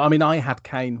 for example, I had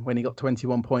Kane when he got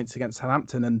 21 points against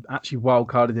Southampton and actually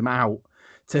wildcarded him out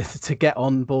to get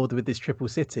on board with this triple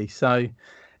city. So,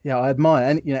 yeah, I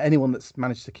admire anyone that's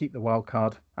managed to keep the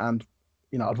wildcard, and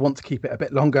I'd want to keep it a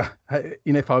bit longer,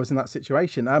 if I was in that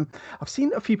situation. I've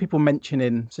seen a few people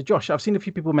mentioning, so Josh, I've seen a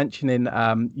few people mentioning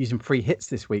using free hits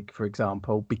this week, for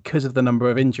example, because of the number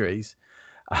of injuries.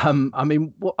 I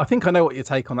think I know what your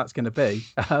take on that's going to be,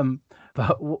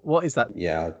 but what is that?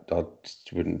 Yeah, I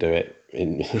just wouldn't do it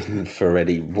for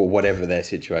any, whatever their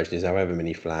situation is, however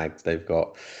many flags they've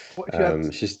got. What if you had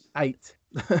it's just 8?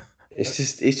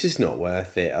 it's just not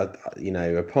worth it.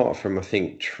 Apart from I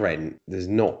think Trent, there's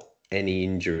not any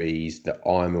injuries that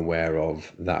I'm aware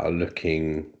of that are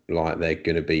looking like they're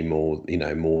going to be more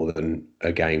than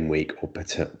a game week or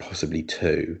possibly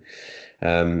 2.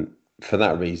 For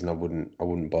that reason, I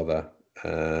wouldn't bother.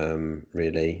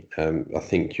 Really, I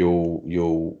think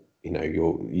you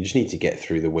just need to get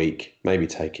through the week. Maybe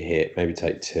take a hit, maybe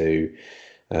take 2,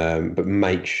 but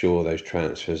make sure those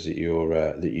transfers that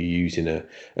you're using are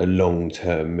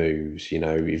long-term moves.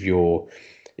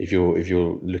 If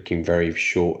you're looking very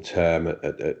short term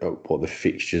at what the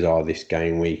fixtures are this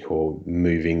game week, or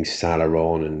moving Salah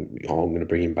on and I'm going to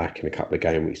bring him back in a couple of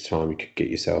game weeks' time, you could get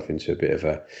yourself into a bit of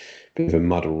a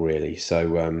muddle, really.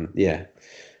 So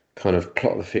kind of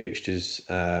plot the fixtures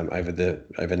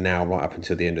over now right up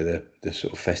until the end of the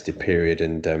sort of festive period,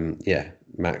 and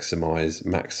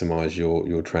maximize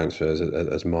your transfers.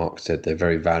 As Mark said, they're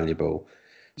very valuable.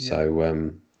 Yeah.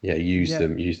 So use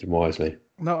them wisely.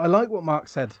 No, I like what Mark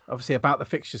said, obviously, about the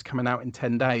fixtures coming out in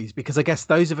 10 days, because I guess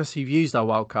those of us who've used our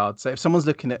wild card, so if someone's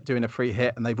looking at doing a free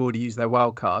hit and they've already used their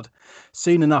wild card,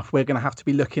 soon enough, we're going to have to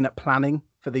be looking at planning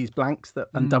for these blanks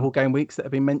and double game weeks that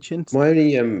have been mentioned. My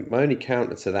only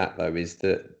counter to that, though, is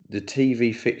that the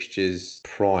TV fixtures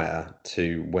prior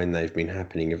to when they've been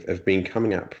happening have been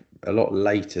coming up a lot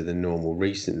later than normal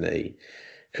recently,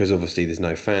 because obviously there's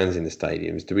no fans in the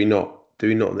stadiums. Do we not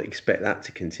expect that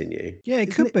to continue? Yeah,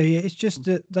 it could be. It's just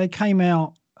that they came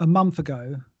out a month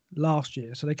ago last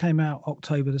year. So they came out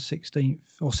October the 16th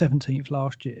or 17th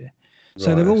last year.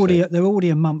 So they're already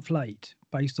a month late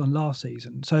based on last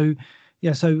season. So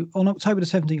so on October the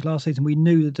 17th last season, we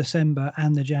knew the December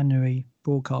and the January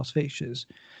broadcast fixtures.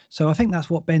 So I think that's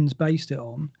what Ben's based it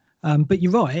on. But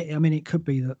you're right. It could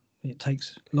be that it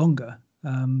takes longer.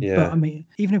 But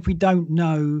even if we don't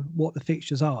know what the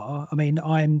fixtures are,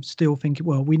 I'm still thinking,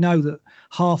 well, we know that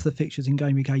half the fixtures in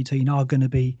game week 18 are going to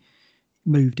be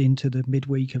moved into the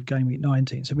midweek of game week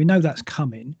 19. So we know that's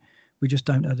coming. We just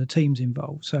don't know the teams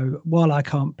involved. So while I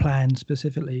can't plan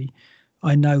specifically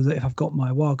I know that if I've got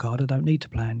my wild card, I don't need to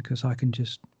plan because I can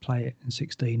just play it in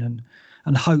 16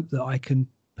 and hope that I can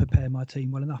prepare my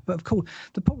team well enough. But of course,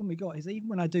 the problem we got is even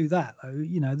when I do that, though,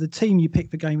 the team you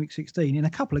pick for game week 16, in a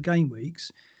couple of game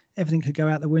weeks, everything could go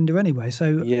out the window anyway.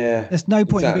 So there's no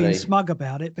point in being smug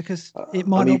about it because it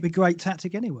might not be great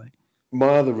tactic anyway. My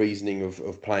other reasoning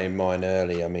of playing mine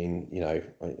early, I mean,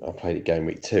 I played it game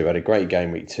week 2. I had a great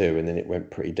game week 2, and then it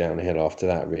went pretty downhill after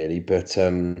that, really. But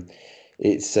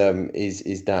it's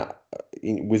is that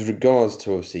with regards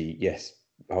to, obviously, yes,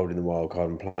 holding the wild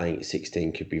card and playing at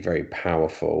 16 could be very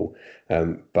powerful,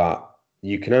 but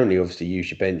you can only obviously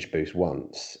use your bench boost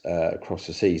once across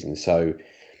the season. So,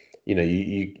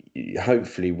 you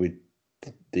hopefully with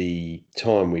the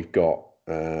time we've got,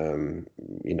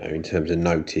 in terms of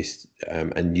notice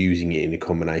and using it in a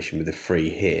combination with a free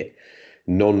hit,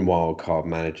 non-wildcard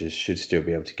managers should still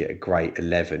be able to get a great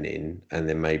 11 in and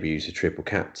then maybe use a triple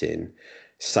captain,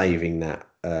 saving that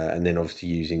and then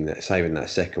obviously saving that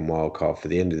second wildcard for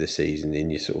the end of the season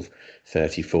in your sort of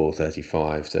 34,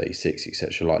 35, 36,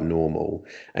 etc., like normal,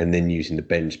 and then using the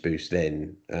bench boost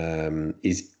then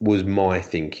was my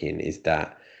thinking, is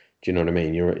that, do you know what I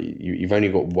mean? You've only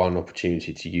got one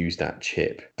opportunity to use that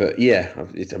chip. But yeah,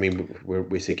 it's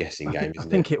a guessing game. I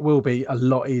think it will be a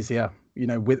lot easier,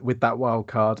 with that wild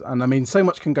card. And I mean, so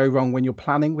much can go wrong when you're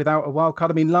planning without a wild card.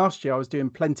 I mean, last year I was doing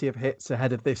plenty of hits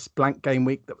ahead of this blank game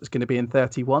week that was going to be in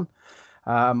 31.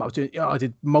 I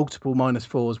did multiple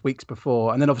 -4s weeks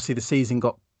before, and then obviously the season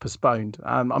got postponed.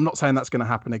 I'm not saying that's going to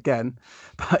happen again,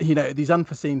 but these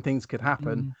unforeseen things could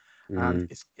happen.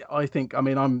 And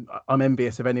I'm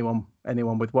envious of anyone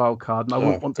with wildcard, and I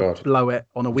wouldn't want to blow it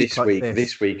on a week like this.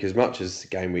 This week, as much as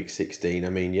game week 16, I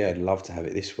mean, I'd love to have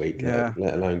it this week,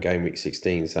 let alone game week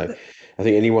 16. So I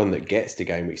think anyone that gets to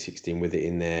game week 16 with it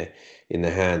in their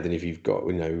hand, and if you've got,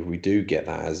 we do get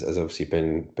that, as obviously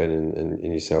Ben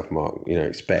and yourself, Mark,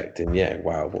 expect, and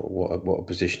wow, what a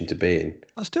position to be in.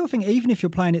 I still think even if you're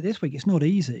playing it this week, it's not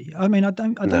easy. I mean, I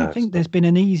don't think there's been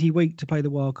an easy week to play the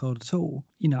wild card at all.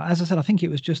 As I said, I think it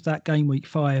was just that game week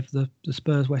 5, the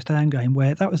Spurs West Ham game,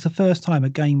 where that was the first time a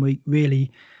game week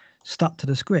really stuck to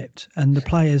the script, and the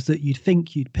players that you'd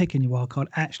think you'd pick in your wild card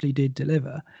actually did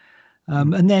deliver.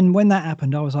 And then when that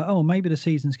happened, I was like, oh, maybe the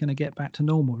season's going to get back to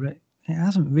normal. It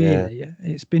hasn't really. Yeah.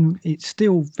 It's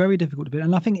still very difficult to beat.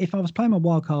 And I think if I was playing my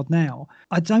wild card now,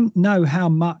 I don't know how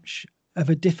much of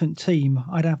a different team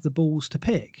I'd have the balls to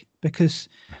pick, because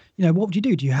what would you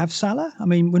do? Do you have Salah? I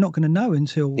mean, we're not going to know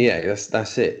until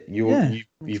that's it.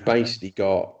 You've basically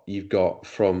got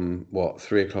from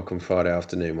 3:00 on Friday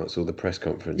afternoon, once all the press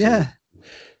conferences,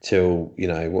 till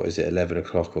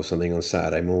 11:00 or something on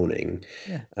Saturday morning.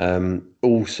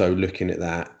 Also looking at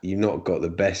that, you've not got the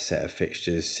best set of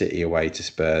fixtures. City away to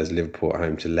Spurs, Liverpool at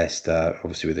home to Leicester,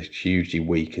 obviously with a hugely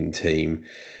weakened team.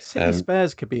 City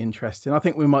Spurs could be interesting. I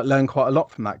think we might learn quite a lot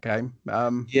from that game.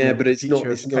 But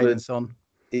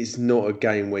it's not a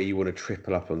game where you want to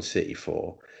triple up on City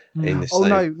for.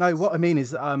 No. What I mean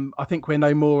is, I think we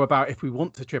know more about if we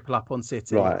want to triple up on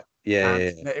City. Right.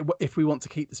 Yeah. If we want to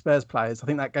keep the Spurs players, I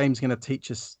think that game's going to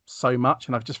teach us so much.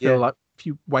 And I just feel like if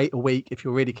you wait a week, if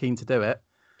you're really keen to do it,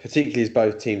 particularly as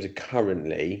both teams are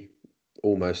currently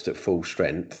almost at full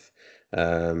strength,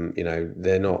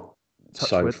 they're not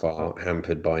far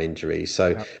hampered by injuries.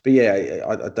 So, but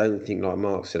I don't think, like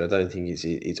Mark said, I don't think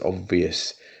it's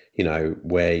obvious.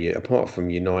 Where apart from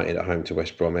United at home to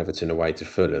West Brom, Everton away to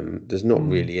Fulham, there's not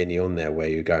really any on there where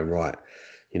you're going, right,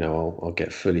 I'll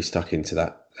get fully stuck into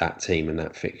that team and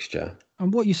that fixture.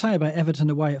 And what you say about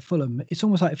Everton away at Fulham, it's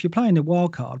almost like if you're playing the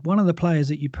wild card, one of the players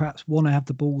that you perhaps want to have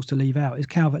the balls to leave out is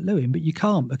Calvert-Lewin, but you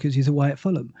can't because he's away at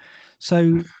Fulham.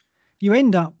 So you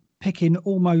end up picking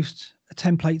almost a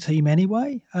template team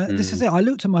anyway. This is it. I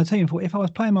looked at my team and thought, if I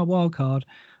was playing my wild card,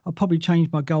 I'd probably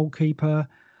change my goalkeeper.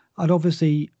 I'd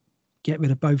obviously get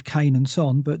rid of both Kane and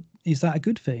Son, but is that a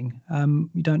good thing?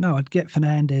 We don't know. I'd get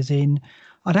Fernandes in.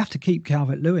 I'd have to keep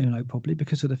Calvert-Lewin, probably,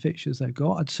 because of the fixtures they've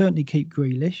got. I'd certainly keep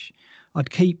Grealish. I'd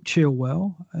keep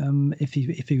Chilwell if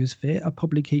he was fit. I'd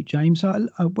probably keep James. So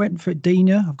I went for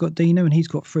Dina. I've got Dina, and he's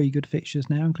got 3 good fixtures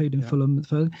now, including Fulham.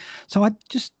 So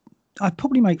I'd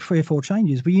probably make 3 or 4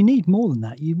 changes, but you need more than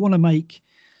that. You want to make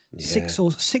 6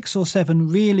 or 7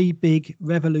 really big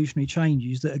revolutionary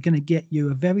changes that are going to get you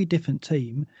a very different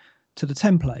team to the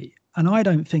template. And I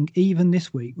don't think even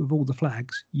this week, with all the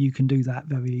flags, you can do that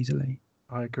very easily.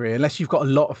 I agree. Unless you've got a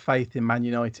lot of faith in Man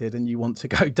United and you want to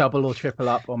go double or triple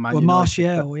up on Man Well,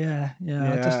 United. Martial,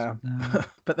 yeah.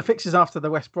 But the fixtures after the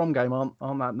West Brom game aren't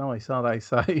that nice, are they?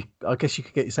 So I guess you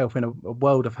could get yourself in a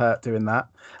world of hurt doing that.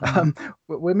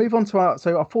 We'll move on to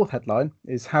our fourth headline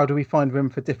is how do we find room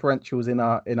for differentials in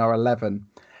our 11?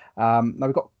 Now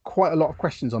we've got quite a lot of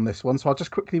questions on this one, so I'll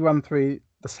just quickly run through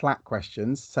the Slack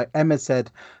questions. So Emma said,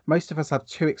 most of us have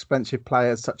two expensive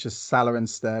players such as Salah and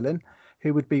Sterling.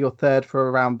 Who would be your third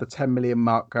for around the 10 million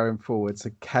mark going forward?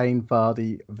 So Kane,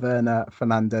 Vardy, Werner,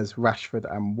 Fernandes,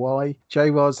 Rashford and why?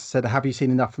 J. Roz said, have you seen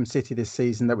enough from City this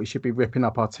season that we should be ripping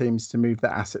up our teams to move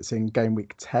their assets in game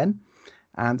week 10?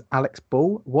 And Alex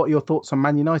Ball, what are your thoughts on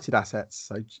Man United assets?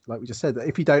 So like we just said,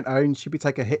 if you don't own, should we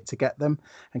take a hit to get them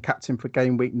and captain for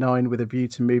game week 9 with a view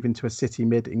to move into a City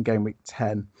mid in game week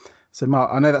 10? So Mark,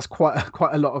 I know that's quite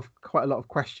a lot of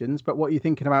questions, but what are you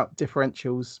thinking about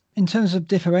differentials? In terms of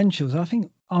differentials, I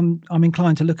think I'm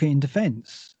inclined to look at in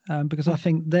defence because I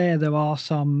think there are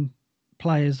some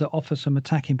players that offer some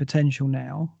attacking potential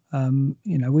now.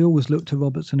 We always look to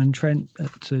Robertson and Trent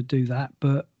to do that,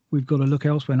 but we've got to look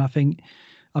elsewhere. And I think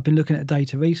I've been looking at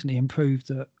data recently and proved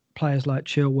that players like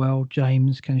Chilwell,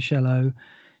 James, Cancelo,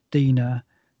 Dina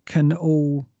can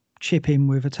all chip in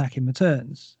with attacking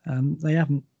returns. They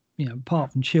haven't.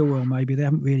 Apart from Chilwell, maybe they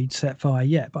haven't really set fire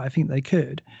yet, but I think they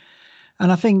could.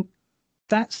 And I think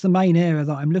that's the main area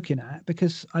that I'm looking at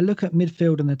because I look at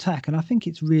midfield and attack and I think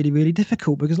it's really, really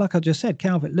difficult because like I just said,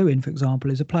 Calvert-Lewin, for example,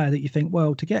 is a player that you think,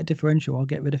 well, to get a differential, I'll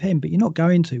get rid of him, but you're not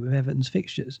going to with Everton's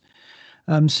fixtures.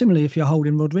 Similarly, if you're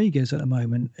holding Rodriguez at the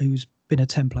moment, who's been a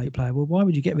template player, well, why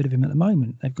would you get rid of him at the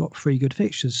moment? They've got 3 good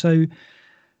fixtures. So,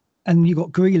 and you've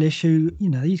got Grealish, who,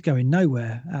 he's going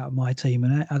nowhere out of my team.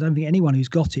 And I don't think anyone who's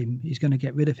got him is going to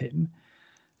get rid of him.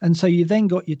 And so you've then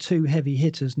got your 2 heavy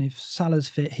hitters. And if Salah's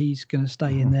fit, he's going to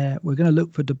stay in there. We're going to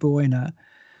look for De Bruyne.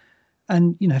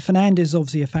 And, Fernandes is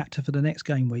obviously a factor for the next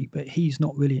game week, but he's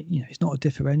not really, he's not a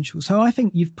differential. So I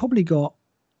think you've probably got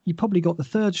the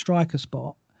third striker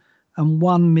spot and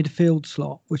 1 midfield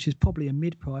slot, which is probably a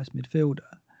mid-price midfielder.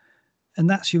 And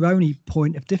that's your only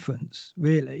point of difference,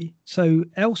 really. So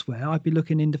elsewhere, I'd be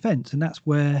looking in defence. And that's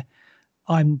where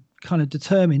I'm kind of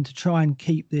determined to try and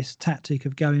keep this tactic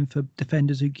of going for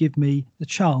defenders who give me the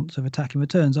chance of attacking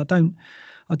returns. I don't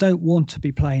want to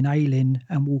be playing Ayling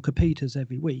and Walker-Peters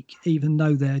every week, even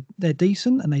though they're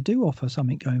decent and they do offer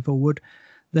something going forward.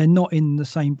 They're not in the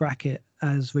same bracket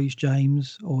as Reece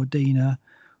James or Dina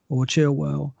or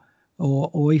Chilwell.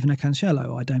 Or even a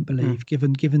Cancelo, I don't believe,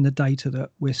 given the data that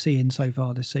we're seeing so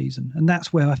far this season. And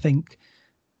that's where I think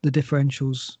the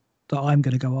differentials that I'm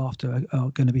going to go after are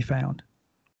going to be found.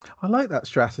 I like that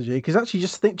strategy because actually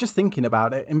just thinking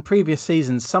about it, in previous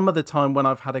seasons, some of the time when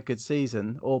I've had a good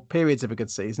season or periods of a good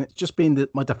season, it's just been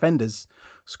my defenders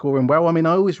scoring well. I mean,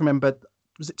 I always remember,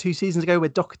 was it 2 seasons ago where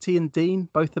Doherty and Dean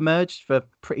both emerged for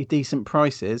pretty decent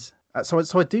prices? So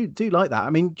I do like that. I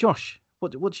mean, Josh,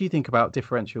 what do you think about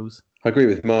differentials? I agree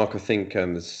with Mark. I think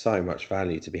there's so much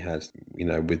value to be had,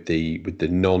 with the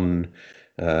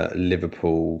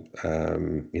non-Liverpool,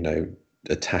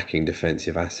 attacking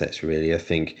defensive assets. Really, I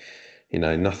think,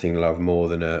 nothing love more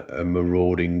than a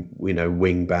marauding,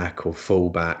 wing back or full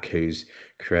back who's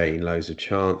creating loads of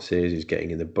chances, who's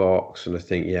getting in the box. And I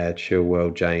think,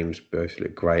 Chilwell, James both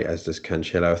look great, as does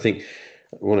Cancelo. I think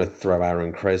I want to throw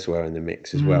Aaron Cresswell in the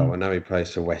mix as well. I know he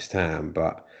plays for West Ham,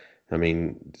 but I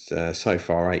mean, so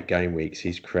far 8 game weeks,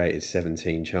 he's created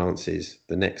 17 chances.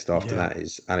 The next after that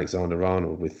is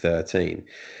Alexander-Arnold with 13.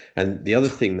 And the other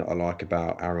thing that I like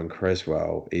about Aaron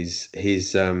Cresswell is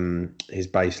his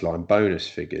baseline bonus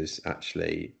figures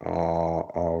actually are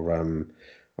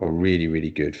really,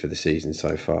 really good for the season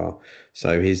so far.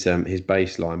 So his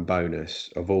baseline bonus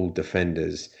of all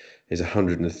defenders is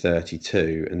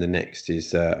 132, and the next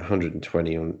is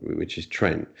 120 which is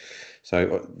Trent.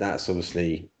 So that's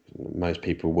obviously, most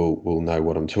people will know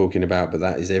what I'm talking about, but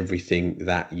that is everything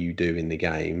that you do in the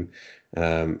game,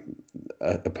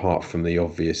 apart from the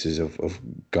obviouses of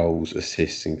goals,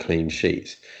 assists and clean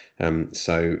sheets.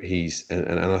 So he's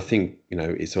and I think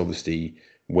it's obviously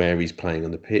where he's playing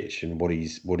on the pitch and what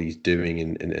he's doing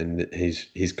and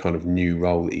his kind of new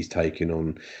role that he's taken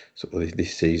on sort of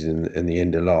this season and the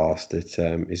end of last that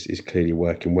is clearly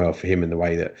working well for him in the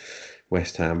way that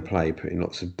West Ham play, putting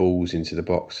lots of balls into the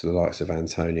box to the likes of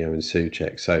Antonio and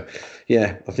Souček. So,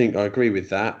 I think I agree with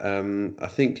that. I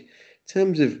think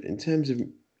in terms of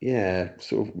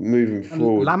sort of moving And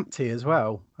forward. Lamptey as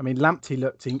well. I mean, Lamptey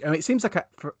looked. I mean, it seems like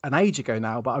for an age ago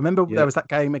now, but I remember Yeah. there was that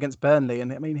game against Burnley,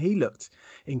 and I mean, he looked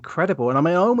incredible. And I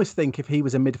mean, I almost think if he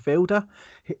was a midfielder,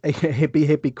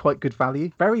 he'd be quite good value.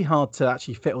 Very hard to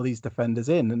actually fit all these defenders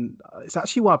in, and it's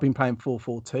actually why I've been playing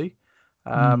 4-4-2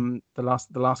 the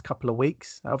last couple of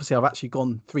weeks. Obviously, I've actually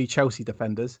gone 3 Chelsea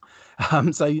defenders.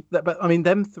 But I mean,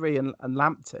 them 3 and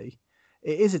Lamptey,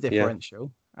 it is a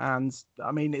differential, and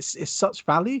I mean, it's such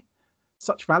value.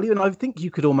 And I think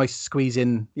you could almost squeeze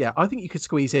in. Yeah, I think you could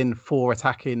squeeze in 4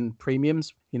 attacking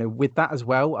premiums. With that as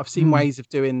well. I've seen ways of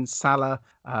doing Salah,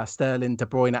 Sterling, De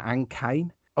Bruyne, and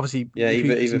Kane. Obviously,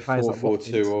 either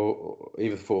 4-4-2 or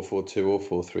either 4-4-2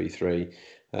 or 4-3-3.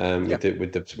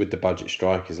 With the budget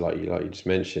strikers like you just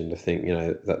mentioned, I think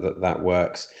that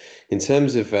works. In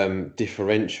terms of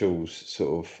differentials,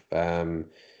 sort of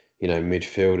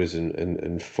midfielders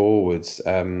and forwards,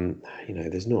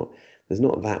 there's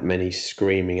not that many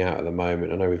screaming out at the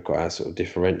moment. I know we've got our sort of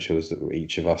differentials that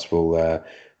each of us will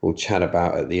chat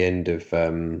about at the end of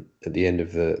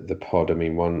the pod. I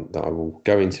mean, one that I will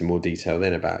go into more detail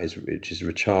then about is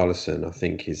Richarlison. I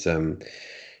think is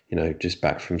just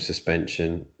back from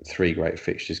suspension, 3 great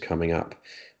fixtures coming up.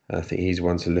 I think he's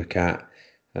one to look at.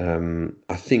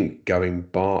 I think going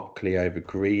Barkley over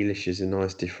Grealish is a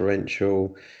nice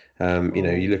differential.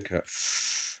 You look at.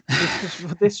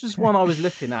 This was one I was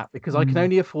looking at because I can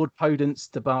only afford Podence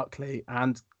to Barkley,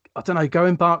 and I don't know,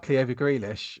 going Barkley over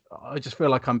Grealish, I just feel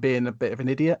like I'm being a bit of an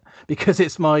idiot because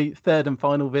it's my 3rd and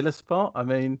final Villa spot. I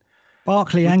mean,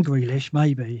 Barkley and Grealish,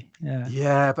 maybe.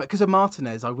 Yeah, but because of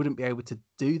Martinez, I wouldn't be able to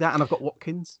do that, and I've got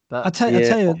Watkins. But I tell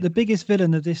you, the biggest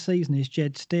villain of this season is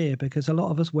Jed Steer, because a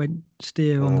lot of us went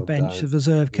Steer on the bench as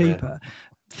reserve keeper.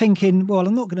 Thinking, well,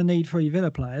 I'm not going to need 3 Villa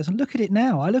players. And look at it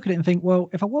now. I look at it and think, well,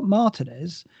 if I want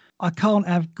Martinez, I can't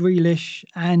have Grealish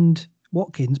and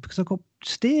Watkins because I've got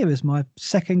Steer as my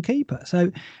second keeper.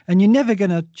 So, and you're never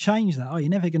going to change that. You're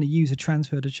never going to use a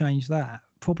transfer to change that.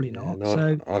 Probably not.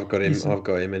 So I've got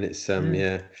him, and it's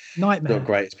nightmare. Not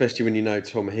great, especially when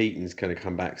Tom Heaton's going to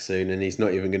come back soon, and he's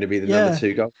not even going to be the number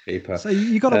 2 goalkeeper. So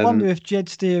you got to wonder if Jed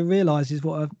Steer realises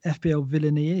what a FPL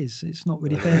villain he is. It's not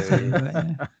really fair to him.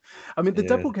 But, I mean, the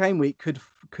double game week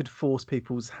could force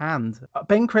people's hand.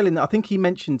 Ben Crellin, I think he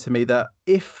mentioned to me that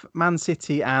if Man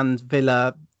City and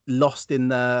Villa lost in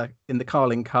the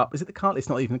Carling Cup, is it the Carling? It's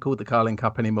not even called the Carling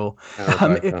Cup anymore.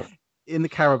 In the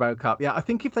Carabao Cup, I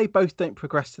think if they both don't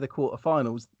progress to the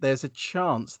quarterfinals, there's a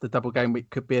chance the double game week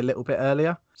could be a little bit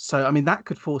earlier. So, I mean, that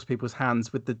could force people's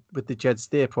hands with the Jed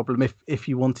Steer problem if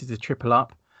you wanted to triple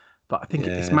up. But I think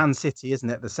it's Man City, isn't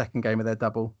it? The second game of their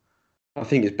double. I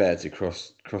think it's better to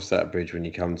cross that bridge when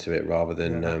you come to it, rather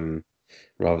than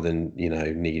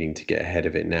needing to get ahead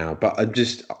of it now. But I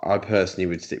personally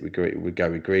would go with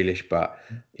Grealish, but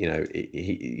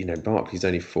Barkley's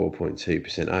only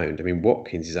 4.2% owned. I mean,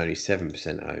 Watkins is only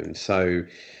 7% owned. So,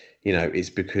 it's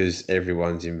because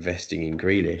everyone's investing in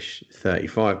Grealish,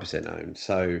 35% owned.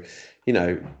 So,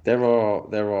 there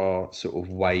are sort of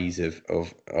ways of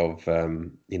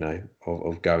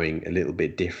going a little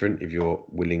bit different if you're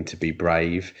willing to be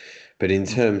brave. But in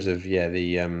terms of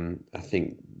I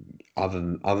think other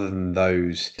than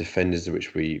those defenders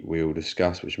which we all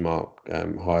discussed, which Mark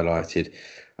highlighted,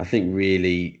 I think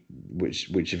really which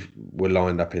were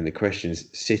lined up in the questions,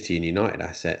 City and United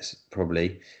assets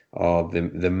probably are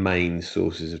the main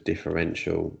sources of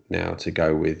differential now to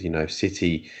go with.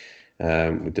 City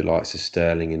with the likes of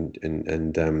Sterling and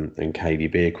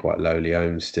KDB are quite lowly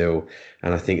owned still,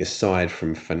 and I think aside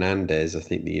from Fernandes, I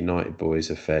think the United boys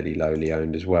are fairly lowly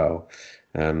owned as well,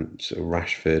 sort of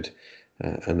Rashford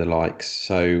and the likes.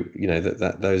 So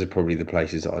that those are probably the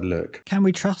places that I'd look. Can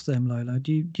we trust them, Lolo?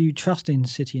 Do you trust in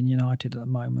City and United at the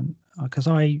moment? Because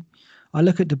I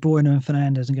look at De Bruyne and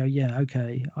Fernandes and go, yeah,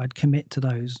 okay, I'd commit to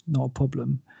those, not a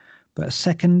problem. But a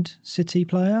second City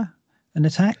player, an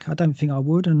attack, I don't think I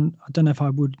would, and I don't know if I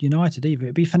would United either.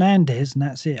 It'd be Fernandes, and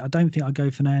that's it. I don't think I'd go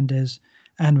Fernandes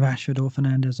and Rashford or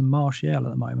Fernandes and Martial at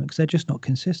the moment, because they're just not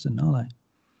consistent, are they?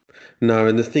 No,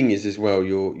 and the thing is as well,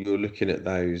 you're looking at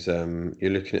those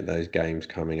games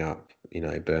coming up.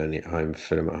 Burnley at home,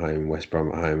 Fulham at home, West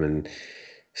Brom at home, and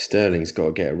Sterling's got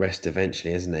to get a rest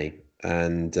eventually, hasn't he?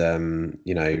 And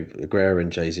Aguero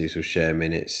and Jesus will share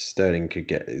minutes. Sterling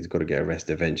he's got to get a rest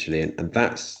eventually, and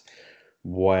that's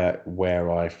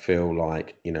where I feel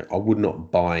like I would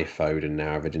not buy Foden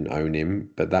now if I didn't own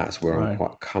him, but that's where I'm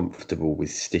quite comfortable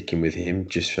with sticking with him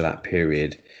just for that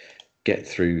period. Get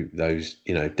through those,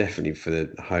 definitely for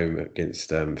the home against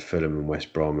Fulham and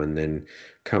West Brom, and then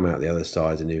come out the other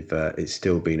side. And if it's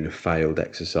still been a failed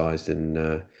exercise,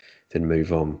 then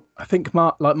move on. I think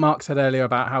Mark said earlier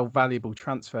about how valuable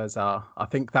transfers are. I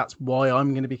think that's why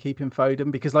I'm going to be keeping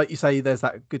Foden, because like you say, there's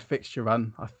that good fixture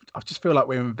run. I just feel like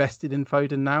we're invested in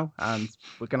Foden now, and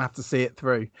we're going to have to see it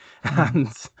through.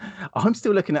 And I'm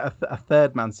still looking at a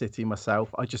third Man City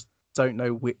myself. I just don't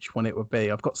know which one it would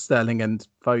be. I've got Sterling and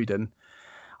Foden.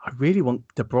 I really want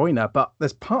De Bruyne, but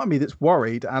there's part of me that's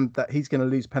worried and that he's going to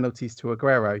lose penalties to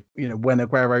Aguero, when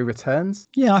Aguero returns.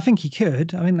 Yeah, I think he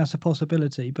could. I think that's a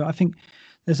possibility, but I think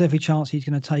there's every chance he's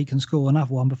going to take and score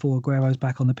another one before Aguero's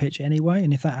back on the pitch anyway.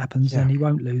 And if that happens, then he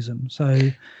won't lose them. So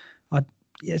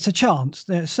it's a chance.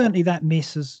 Certainly that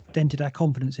miss has dented our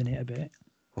confidence in it a bit.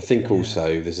 I think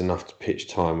also there's enough pitch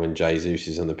time when Jesus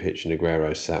is on the pitch and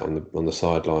Aguero sat on the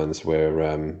sidelines where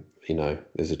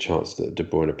there's a chance that De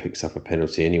Bruyne picks up a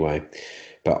penalty anyway.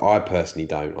 But I personally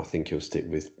don't. I think he'll stick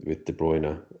with De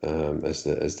Bruyne as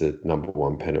the number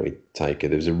one penalty taker.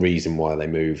 There's a reason why they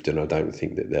moved, and I don't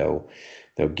think that they'll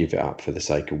give it up for the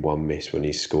sake of one miss when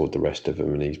he's scored the rest of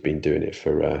them, and he's been doing it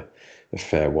for a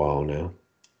fair while now.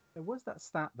 There was that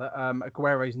stat that De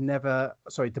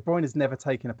Bruyne's never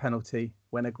taken a penalty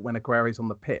when Aguero's on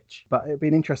the pitch. But it'd be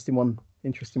an interesting one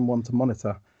to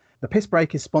monitor. The Piss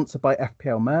Break is sponsored by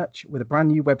FPL Merch, with a brand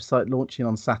new website launching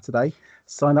on Saturday.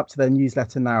 Sign up to their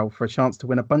newsletter now for a chance to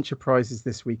win a bunch of prizes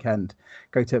this weekend.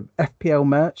 Go to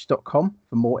fplmerch.com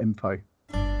for more info.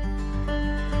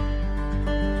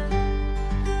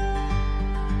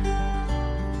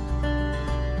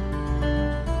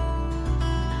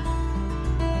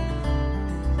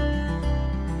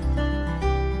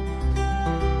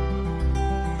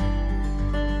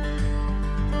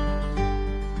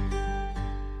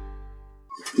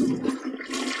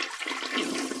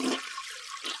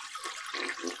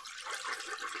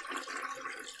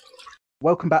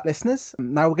 Welcome back, listeners.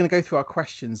 Now we're going to go through our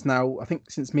questions. Now, I think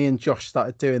since me and Josh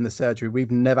started doing the surgery,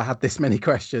 we've never had this many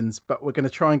questions, but we're going to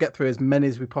try and get through as many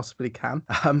as we possibly can.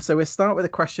 So we'll start with a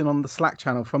question on the Slack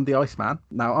channel from the Iceman.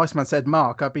 Now, Iceman said,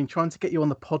 Mark, I've been trying to get you on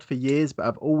the pod for years, but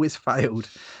I've always failed.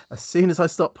 As soon as I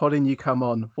stop podding, you come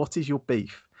on. What is your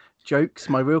beef? Jokes.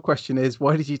 My real question is,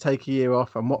 why did you take a year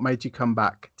off and what made you come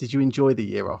back? Did you enjoy the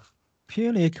year off?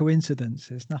 Purely a coincidence.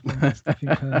 There's nothing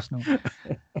personal.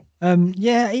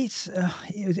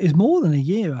 It's more than a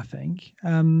year, I think.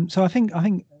 So I think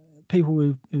people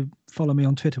who follow me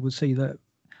on Twitter would see that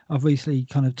I've recently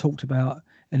kind of talked about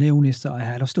an illness that I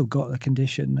had. I've still got the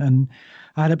condition, and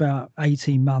I had about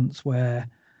 18 months where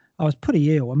I was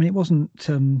pretty ill. I mean, it wasn't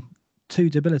too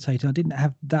debilitating. I didn't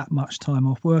have that much time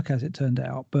off work, as it turned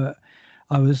out, but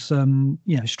I was,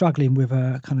 struggling with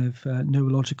a kind of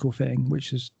neurological thing, which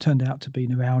has turned out to be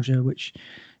neuralgia, which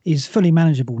is fully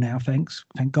manageable now, thank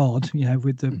God.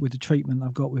 With the treatment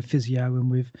I've got with physio and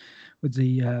with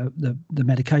the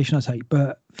medication I take.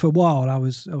 But for a while, I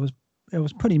was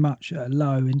pretty much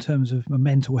low in terms of my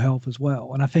mental health as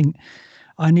well. And I think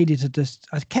I needed to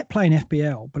I kept playing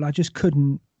FPL, but I just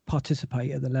couldn't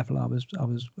participate at the level I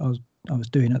was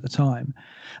doing at the time.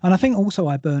 And I think also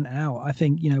I burnt out. I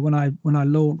think, when I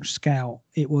launched Scout,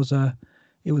 it was a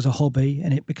hobby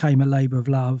and it became a labour of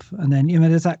love. And then,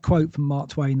 there's that quote from Mark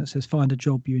Twain that says, find a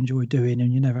job you enjoy doing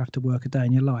and you never have to work a day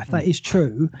in your life. That is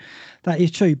true. But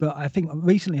I think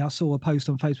recently I saw a post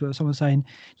on Facebook of someone saying,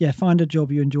 find a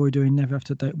job you enjoy doing, never have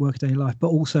to work a day in your life. But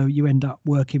also you end up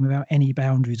working without any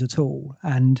boundaries at all.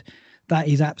 And that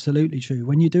is absolutely true.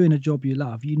 When you're doing a job you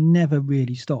love, you never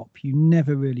really stop. You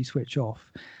never really switch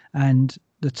off. And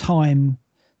the time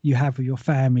you have with your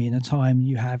family and the time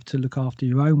you have to look after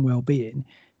your own well-being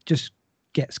just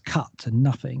gets cut to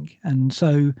nothing. And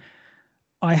so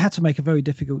I had to make a very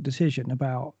difficult decision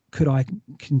about could I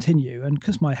continue, and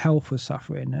because my health was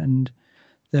suffering, and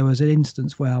there was an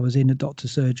instance where I was in a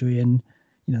doctor's surgery and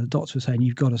the doctor was saying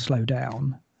you've got to slow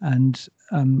down, and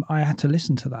I had to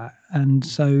listen to that. And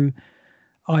so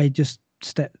I just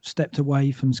stepped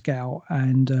away from Scout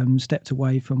and stepped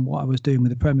away from what I was doing with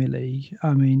the Premier League.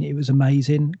 I mean, it was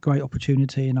amazing, great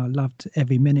opportunity, and I loved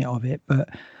every minute of it. But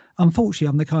unfortunately,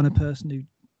 I'm the kind of person who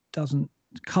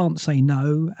can't say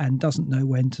no and doesn't know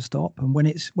when to stop. And when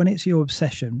it's your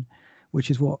obsession,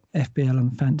 which is what FPL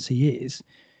and fantasy is,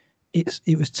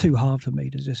 it was too hard for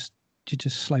me to just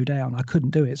slow down. I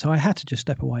couldn't do it, so I had to just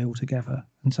step away altogether.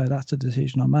 And so that's the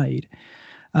decision I made.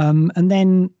 And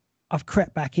then I've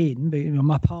crept back in, but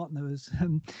my partner has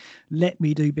let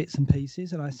me do bits and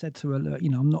pieces, and I said to her, look,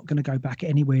 I'm not going to go back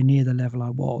anywhere near the level I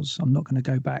was. I'm not going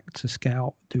to go back to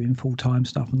Scout doing full-time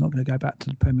stuff. I'm not going to go back to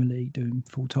the Premier League doing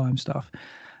full-time stuff.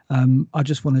 I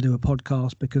just want to do a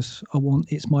podcast because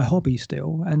it's my hobby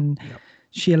still. And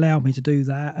she allowed me to do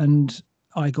that, and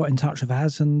I got in touch with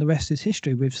Az, and the rest is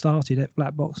history. We've started at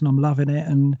Black Box and I'm loving it,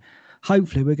 and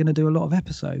hopefully we're going to do a lot of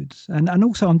episodes. And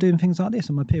also I'm doing things like this.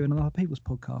 I'm appearing on other people's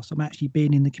podcasts. I'm actually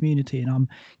being in the community and I'm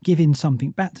giving something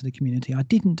back to the community. I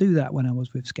didn't do that when I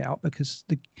was with Scout, because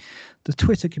the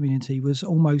Twitter community was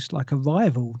almost like a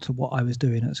rival to what I was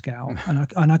doing at Scout.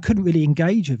 And I couldn't really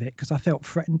engage with it because I felt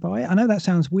threatened by it. I know that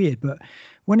sounds weird, but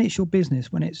when it's your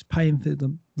business, when it's paying for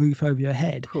the roof over your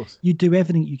head, you do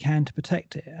everything you can to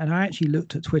protect it. And I actually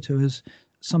looked at Twitter as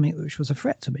something which was a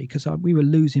threat to me, because we were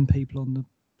losing people on the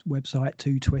website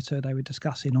to Twitter. They were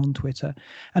discussing on Twitter,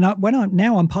 and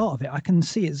now I'm part of it, I can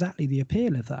see exactly the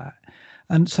appeal of that.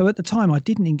 And so at the time I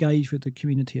didn't engage with the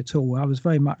community at all. I was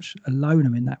very much a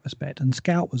loner in that respect, and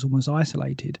Scout was almost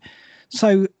isolated.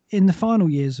 So in the final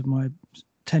years of my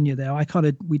tenure there,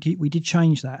 we did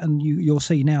change that, and you'll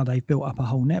see now they've built up a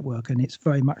whole network, and it's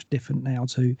very much different now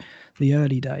to the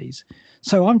early days.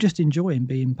 So I'm just enjoying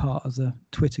being part of the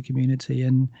Twitter community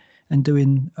and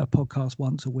doing a podcast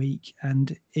once a week,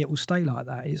 and it will stay like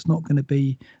that. It's not going to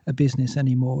be a business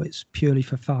anymore. It's purely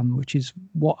for fun, which is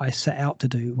what I set out to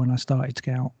do when I started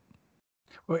Scout.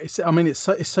 Well,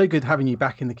 it's so good having you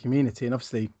back in the community, and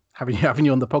obviously having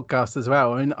you on the podcast as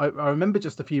well. I mean, I remember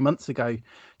just a few months ago,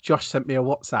 Josh sent me a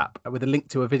WhatsApp with a link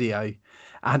to a video,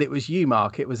 and it was you,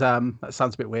 Mark. It was that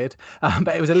sounds a bit weird,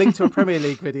 but it was a link to a Premier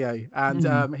League video,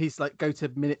 and he's like, go to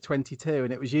minute 22,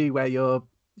 and it was you where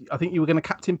I think you were going to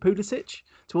captain Pulisic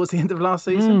towards the end of last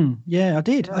season. Yeah, I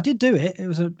did. Yeah. I did do it. It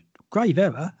was a grave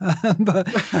error, but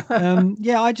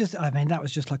that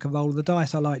was just like a roll of the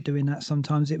dice. I like doing that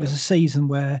sometimes. It was a season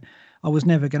where I was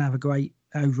never going to have a great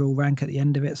overall rank at the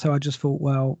end of it, so I just thought,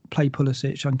 well, play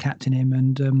Pulisic, uncaptain him,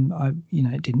 and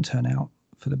it didn't turn out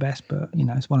for the best, but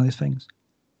it's one of those things.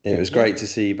 It was great to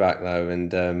see you back though,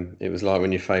 and it was like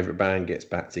when your favourite band gets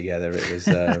back together. It was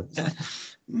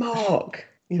Mark,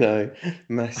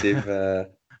 massive.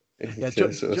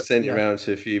 Sort of sent around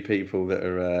to a few people that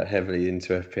are heavily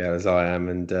into FPL as I am,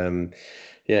 and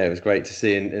it was great to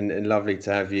see, and lovely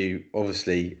to have you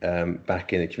obviously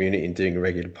back in the community and doing a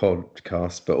regular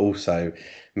podcast, but also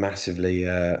massively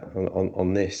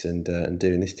on this and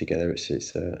doing this together.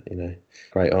 It's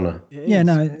great honour.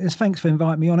 It's thanks for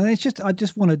inviting me on, and it's just I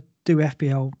just want to do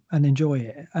FPL and enjoy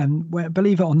it. And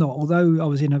believe it or not, although I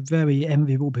was in a very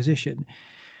enviable position,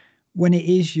 when it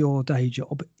is your day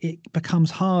job, it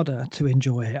becomes harder to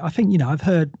enjoy it. I think, I've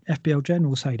heard FPL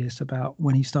General say this about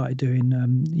when he started doing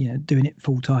it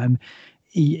full time.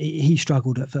 He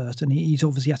struggled at first, and he's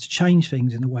obviously had to change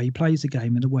things in the way he plays the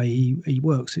game and the way he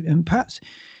works. And perhaps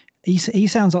he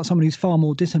sounds like someone who's far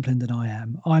more disciplined than I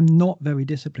am. I'm not very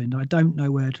disciplined. I don't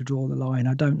know where to draw the line.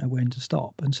 I don't know when to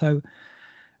stop. And so,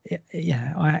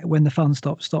 when the fun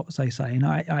stops, they say, and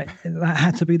I that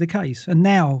had to be the case. And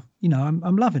now,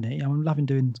 I'm loving it. I'm loving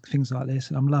doing things like this,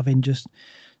 and I'm loving just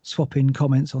swapping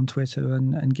comments on Twitter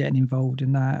and getting involved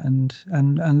in that,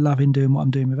 and loving doing what I'm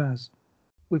doing with Az.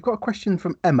 We've got a question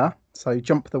from Emma, so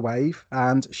Jump the Wave,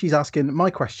 and she's asking,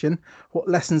 my question, what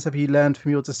lessons have you learned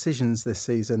from your decisions this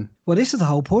season? Well, this is the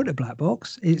whole point of Black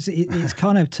Box. It's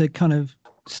kind of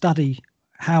study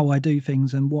how I do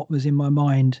things and what was in my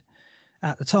mind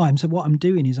at the time. So what I'm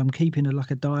doing is I'm keeping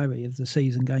a diary of the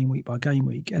season, game week by game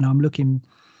week, and I'm looking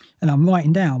and I'm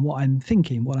writing down what I'm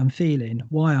thinking, what I'm feeling,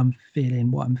 why I'm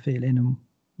feeling what I'm feeling, and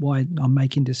why I'm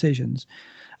making decisions.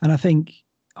 And I think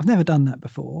I've never done that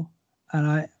before,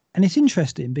 and it's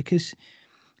interesting because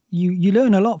you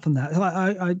learn a lot from that.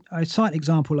 I cite an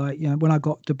example, like when I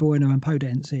got De Bruyne and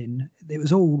Podence in, it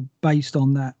was all based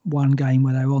on that one game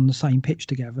where they were on the same pitch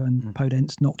together, and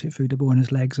Podence knocked it through De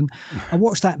Bruyne's legs. And I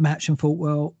watched that match and thought,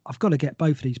 well, I've got to get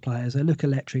both of these players. They look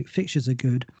electric. Fixtures are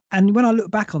good. And when I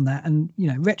look back on that, and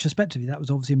retrospectively, that was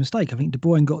obviously a mistake. I think De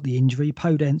Bruyne got the injury.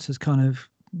 Podence has kind of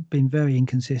been very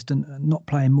inconsistent, not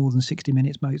playing more than 60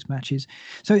 minutes most matches.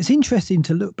 So it's interesting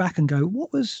to look back and go,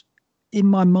 what was in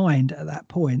my mind at that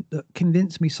point that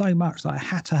convinced me so much that I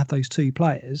had to have those two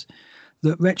players,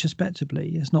 that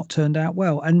retrospectively has not turned out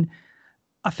well. And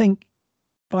I think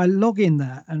by logging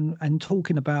that and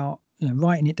talking about,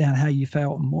 writing it down, how you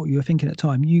felt and what you were thinking at the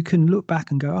time, you can look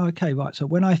back and go, oh, okay, right. So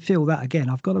when I feel that again,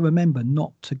 I've got to remember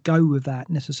not to go with that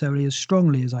necessarily as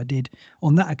strongly as I did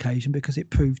on that occasion, because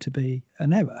it proved to be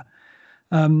an error.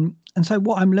 And so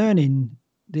what I'm learning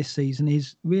this season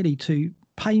is really to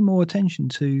pay more attention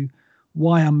to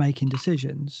why I'm making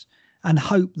decisions, and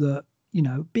hope that,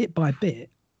 bit by bit,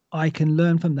 I can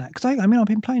learn from that. Because I've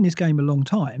been playing this game a long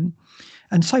time,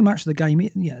 and so much of the game,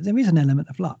 there is an element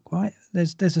of luck, right?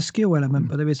 There's a skill element,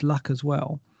 but there is luck as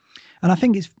well. And I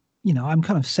think it's, I'm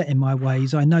kind of set in my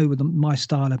ways. I know with my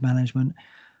style of management,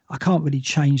 I can't really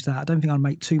change that. I don't think I'll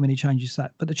make too many changes to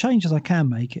that. But the changes I can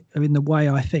make are in the way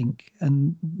I think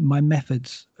and my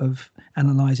methods of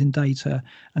analysing data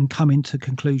and coming to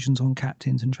conclusions on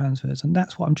captains and transfers. And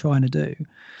that's what I'm trying to do.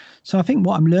 So I think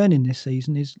what I'm learning this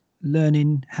season is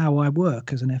learning how I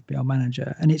work as an FPL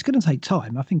manager. And it's going to take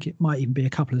time. I think it might even be a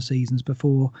couple of seasons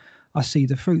before I see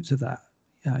the fruits of that.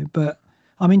 But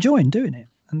I'm enjoying doing it.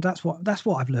 And that's what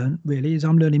I've learned, really, is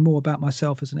I'm learning more about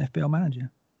myself as an FPL manager.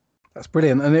 That's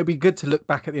brilliant, and it'd be good to look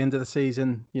back at the end of the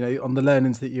season, on the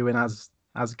learnings that you and as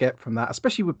get from that,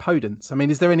 especially with Podence. I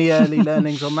mean, is there any early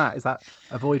learnings on that? Is that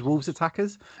avoid Wolves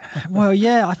attackers? Well,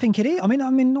 yeah, I think it is. I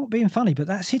mean, not being funny, but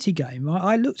that City game,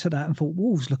 I looked at that and thought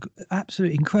Wolves look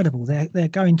absolutely incredible. They're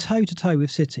going toe to toe with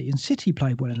City, and City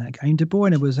played well in that game. De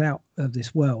Bruyne was out of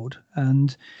this world,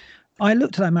 and I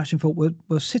looked at that match and thought,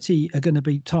 well, City are going to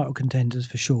be title contenders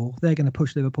for sure. They're going to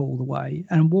push Liverpool all the way,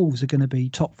 and Wolves are going to be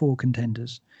top 4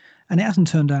 contenders. And it hasn't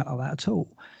turned out like that at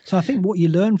all. So I think what you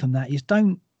learn from that is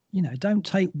don't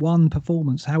take one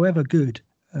performance, however good,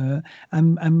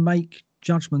 and make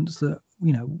judgments that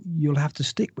you'll have to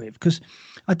stick with. Because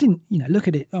I didn't look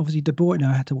at it. Obviously, De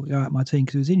Bruyne had to go out my team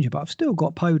because he was injured, but I've still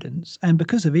got Podence, and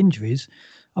because of injuries,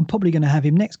 I'm probably going to have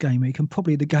him next game week and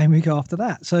probably the game week after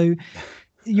that. So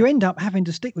you end up having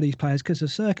to stick with these players because of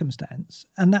circumstance,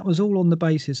 and that was all on the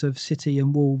basis of City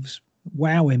and Wolves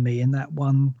wowing me in that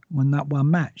one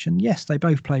match. And yes, they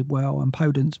both played well and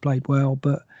Podence played well,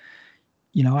 but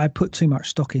I put too much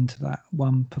stock into that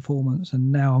one performance,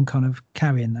 and now I'm kind of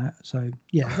carrying that. So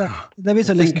yeah, there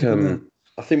is a lesson.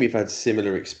 I think we've had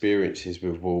similar experiences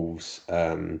with Wolves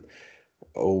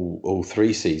all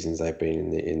 3 seasons they've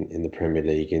been in the Premier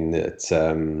League, in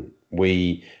that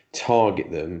we target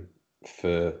them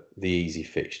for the easy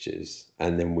fixtures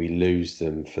and then we lose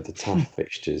them for the tough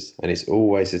fixtures, and it's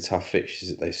always the tough fixtures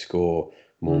that they score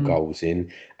more goals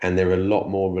in, and they're a lot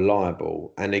more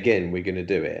reliable. And again, we're going to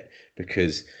do it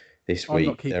because this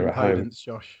week they're at home.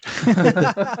 Josh. I'm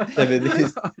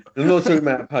not talking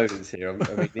about opponents here. I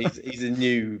mean, he's a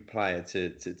new player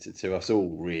to us all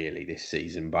really this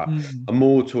season, but I'm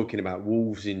more talking about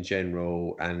Wolves in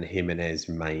general and Jimenez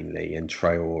mainly, and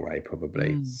Traore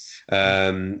probably.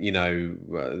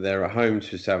 They're at home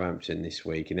to Southampton this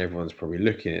week, and everyone's probably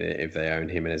looking at it if they own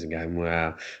Jimenez and going,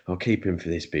 "Well, I'll keep him for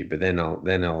this bit, but then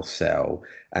I'll sell."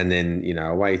 And then,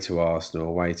 away to Arsenal,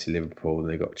 away to Liverpool, and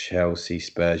they've got Chelsea,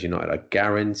 Spurs, United. I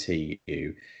guarantee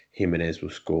you Jimenez will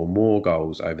score more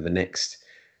goals over the next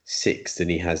 6 than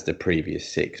he has the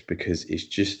previous 6, because it's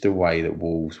just the way that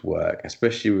Wolves work,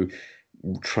 especially with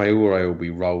Traore will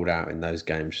be rolled out in those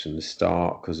games from the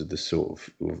start because of the sort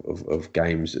of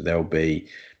games that there'll be,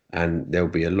 and there'll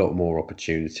be a lot more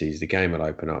opportunities. The game will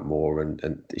open up more, and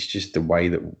it's just the way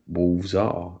that Wolves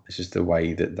are. It's just the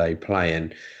way that they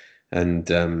play.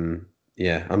 And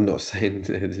I'm not saying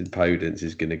that Podence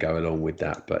is going to go along with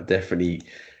that, but definitely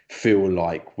feel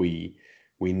like we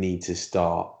need to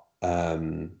start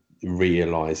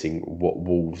realising what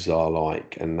Wolves are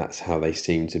like, and that's how they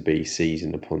seem to be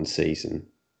season upon season.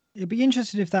 It'd be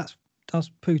interesting if that does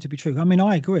prove to be true. I mean,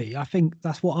 I agree. I think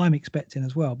that's what I'm expecting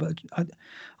as well. But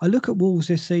I look at Wolves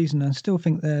this season and still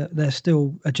think they're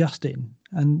still adjusting.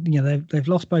 And they've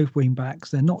lost both wing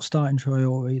backs. They're not starting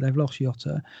Traore. They've lost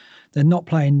Jota. They're not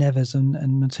playing Neves and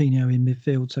Moutinho in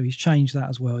midfield. So he's changed that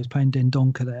as well. He's playing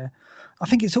Dendoncker there. I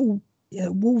think it's all.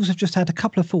 Wolves have just had a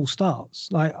couple of false starts.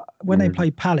 Like when they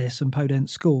played Palace and Podence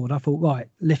scored, I thought, right,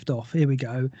 lift off. Here we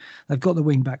go. They've got the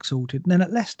wing back sorted. And then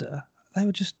at Leicester, they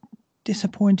were just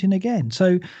disappointing again.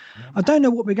 So I don't know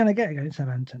what we're going to get against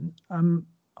Southampton.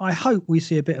 I hope we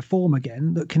see a bit of form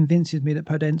again that convinces me that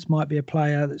Podence might be a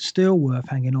player that's still worth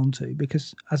hanging on to,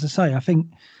 because, as I say, I think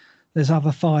there's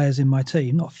other fires in my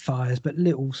team, not fires, but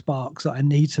little sparks that I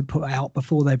need to put out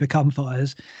before they become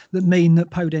fires, that mean that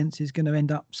Podence is going to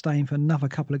end up staying for another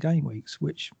couple of game weeks,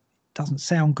 which doesn't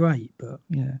sound great, but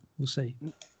we'll see.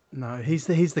 No, he's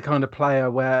the kind of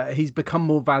player where he's become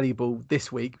more valuable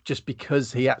this week just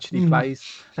because he actually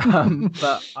plays.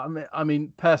 But I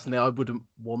mean, personally, I wouldn't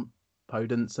want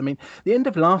Podence. I mean, the end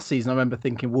of last season, I remember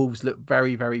thinking Wolves looked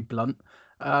very, very blunt.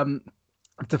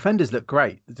 Defenders look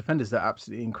great. The defenders look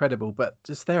absolutely incredible, but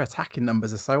just their attacking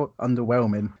numbers are so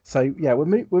underwhelming. So yeah, we'll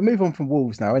move on from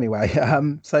Wolves now anyway.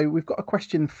 So we've got a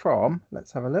question from,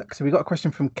 let's have a look. So we've got a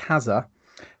question from Kaza,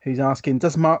 who's asking,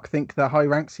 does Mark think the high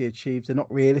ranks he achieves are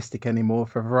not realistic anymore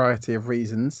for a variety of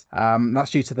reasons?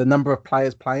 That's due to the number of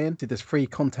players playing, to this free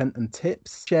content and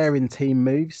tips, sharing team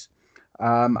moves.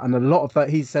 And a lot of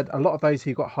that, he said, a lot of those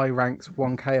who got high ranks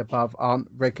 1k above aren't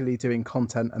regularly doing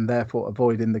content and therefore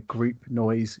avoiding the group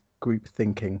noise, group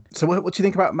thinking. So what do you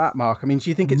think about that, Mark? I mean, do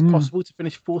you think it's possible to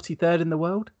finish 43rd in the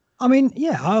world? I mean,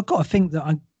 yeah, I've got to think that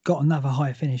I got another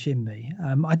high finish in me.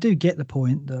 I do get the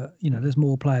point that there's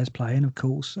more players playing, of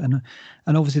course, and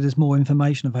obviously there's more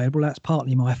information available. That's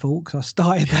partly my fault because I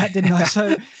started that, didn't I?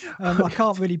 So I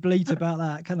can't really bleat about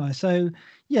that, can I? So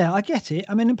yeah, I get it.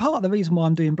 I mean, and part of the reason why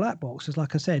I'm doing Black Box is,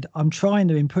 like I said, I'm trying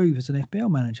to improve as an FPL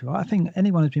manager. Right? I think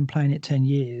anyone who's been playing it 10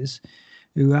 years,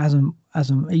 who hasn't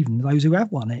even those who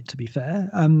have won it, to be fair,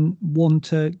 want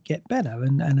to get better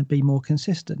and be more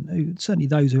consistent. Certainly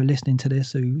those who are listening to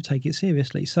this who take it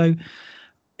seriously. So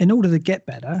in order to get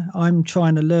better, I'm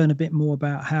trying to learn a bit more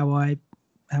about how I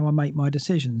make my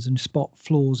decisions and spot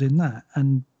flaws in that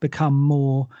and become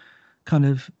more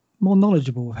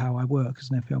knowledgeable of how I work as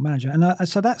an FPL manager. And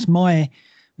so that's my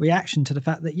reaction to the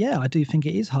fact that, yeah, I do think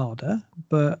it is harder,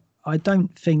 but I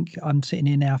don't think I'm sitting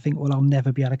here now think, well, I'll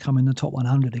never be able to come in the top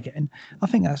 100 again. I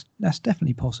think that's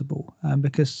definitely possible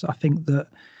because I think that,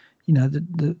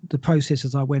 the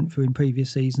processes I went through in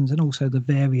previous seasons and also the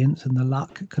variance and the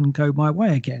luck can go my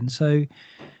way again. So,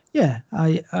 yeah,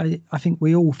 I think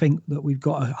we all think that we've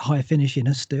got a high finish in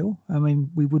us still. I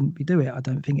mean, we wouldn't be doing it, I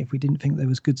don't think, if we didn't think there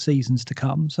was good seasons to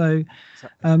come. So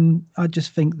I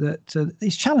just think that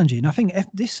it's challenging. I think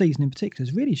this season in particular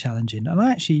is really challenging. And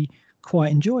I actually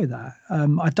quite enjoy that.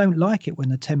 I don't like it when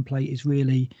the template is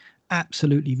really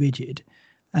absolutely rigid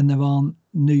and there aren't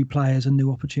new players and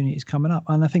new opportunities coming up.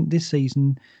 And I think this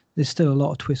season there's still a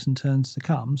lot of twists and turns to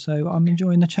come. So I'm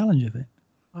enjoying the challenge of it.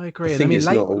 I agree. I mean,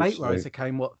 late Riser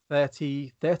came,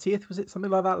 30th, was it, something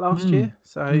like that last year?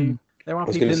 So there are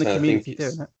people in the community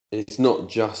doing it. It's not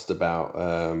just about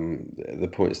the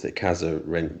points that Kaza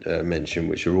mentioned,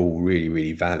 which are all really,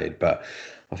 really valid, but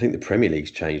I think the Premier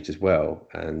League's changed as well,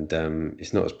 and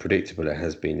it's not as predictable as it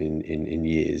has been in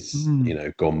years,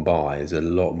 gone by. There's a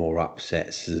lot more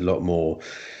upsets. There's a lot more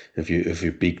of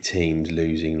your big teams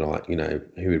losing, like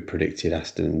who had predicted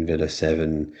Aston Villa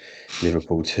 7,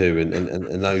 Liverpool 2,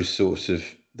 and those sorts of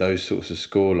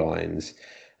score lines.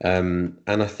 And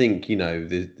I think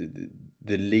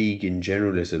the league in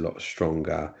general is a lot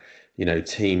stronger.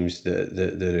 Teams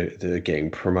that are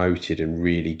getting promoted and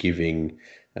really giving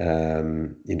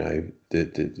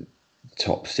the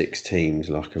top 6 teams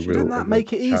like a shouldn't that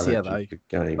make it easier though?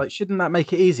 Game. Like, shouldn't that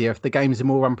make it easier if the games are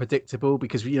more unpredictable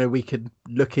because we could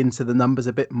look into the numbers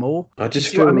a bit more? I just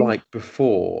feel like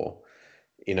before,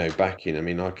 back in, I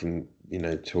mean, I can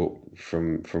talk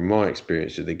from my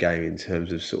experience of the game in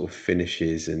terms of sort of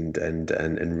finishes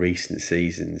and recent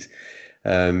seasons,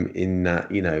 in that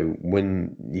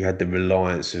when you had the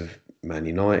reliance of Man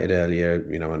United earlier,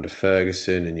 under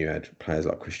Ferguson, and you had players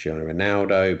like Cristiano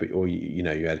Ronaldo,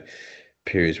 you had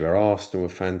periods where Arsenal were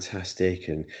fantastic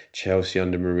and Chelsea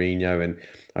under Mourinho, and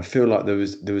I feel like there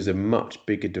was a much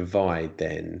bigger divide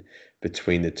then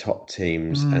between the top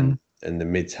teams and the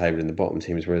mid-table and the bottom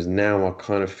teams, whereas now I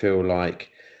kind of feel like,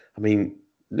 I mean,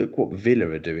 look what Villa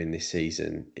are doing this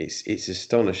season. It's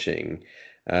astonishing.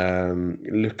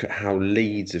 Look at how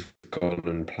Leeds have gone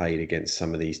and played against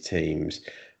some of these teams.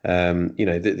 I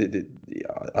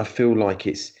feel like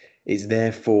it's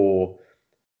therefore.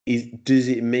 Does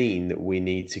it mean that we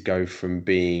need to go from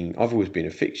being? I've always been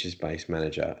a fixtures-based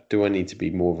manager. Do I need to be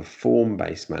more of a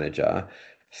form-based manager?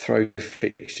 Throw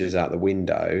fixtures out the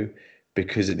window,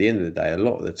 because at the end of the day, a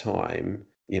lot of the time,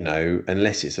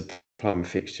 unless it's a plum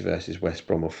fixture versus West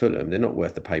Brom or Fulham, they're not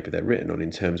worth the paper they're written on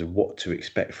in terms of what to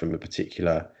expect from a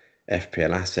particular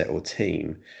FPL asset or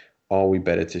team. Are we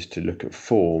better just to look at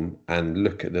form and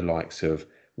look at the likes of,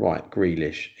 right,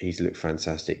 Grealish, he's looked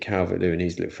fantastic, Calvert-Lewin,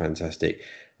 he's looked fantastic,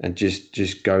 and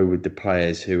just go with the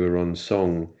players who are on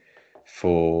song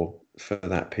for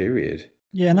that period?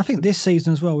 Yeah, and I think this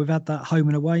season as well, we've had that home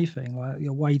and away thing, like the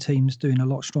away teams doing a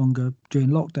lot stronger during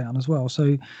lockdown as well.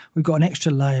 So we've got an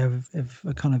extra layer of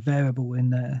a kind of variable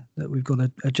in there that we've got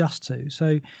to adjust to.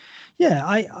 So, yeah,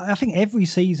 I think every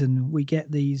season we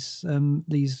get these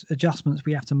adjustments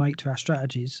we have to make to our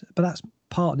strategies, but that's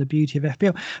part of the beauty of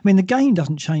FPL. I mean, the game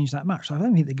doesn't change that much. I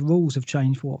don't think the rules have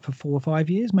changed for 4 or 5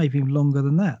 years, maybe even longer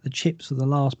than that. The chips are the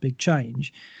last big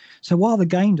change. So while the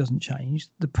game doesn't change,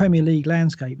 the Premier League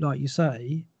landscape, like you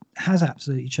say, has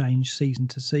absolutely changed season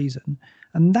to season.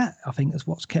 And that, I think, is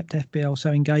what's kept FPL so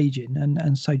engaging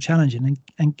and so challenging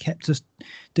and kept us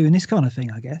doing this kind of thing,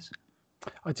 I guess.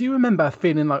 I do remember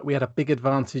feeling like we had a big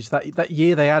advantage that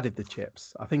year they added the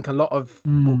chips. I think a lot of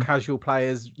more casual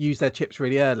players use their chips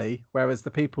really early, whereas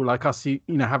the people like us who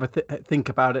have a think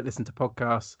about it, listen to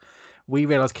podcasts, we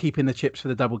realised keeping the chips for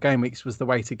the double game weeks was the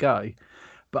way to go.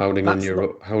 But holding on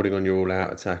your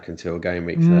all-out attack until game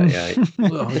week 38.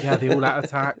 Well, yeah, the all-out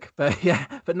attack.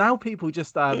 But now people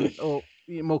just or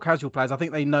more casual players, I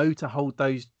think they know to hold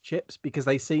those chips because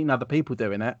they've seen other people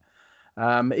doing it.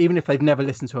 even if they've never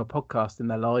listened to a podcast in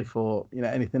their life or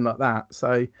anything like that.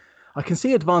 So I can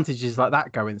see advantages like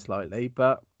that going slightly,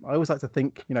 but I always like to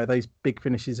think those big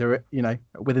finishes are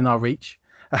within our reach.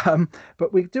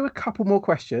 But we do a couple more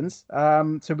questions.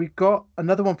 So we've got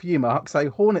another one for you, Mark. So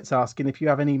Hornet's asking if you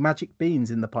have any magic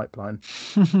beans in the pipeline.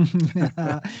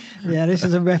 Yeah, this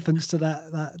is a reference to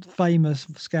that famous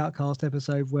Scoutcast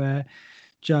episode where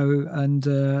Joe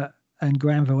and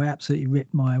Granville absolutely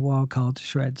ripped my wild card to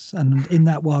shreds. And in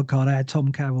that wild card, I had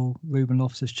Tom Carroll, Ruben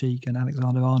Loftus-Cheek, and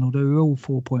Alexander Arnold, who were all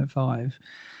 4.5.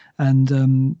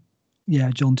 And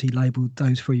John T labelled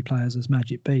those three players as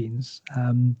magic beans.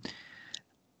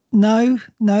 No,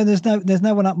 there's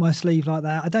no one up my sleeve like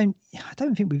that. I don't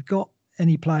think we've got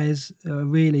any players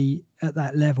really at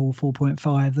that level,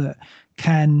 4.5, that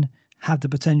can have the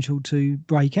potential to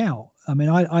break out. I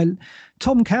mean,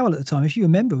 Tom Carroll at the time, if you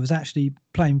remember, was actually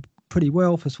playing pretty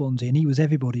well for Swansea, and he was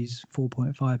everybody's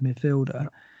 4.5 midfielder.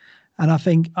 And I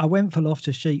think I went for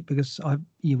Loftus-Cheek because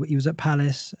he was at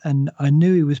Palace, and I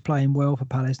knew he was playing well for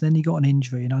Palace. And then he got an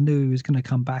injury, and I knew he was going to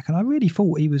come back, and I really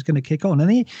thought he was going to kick on. And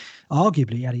he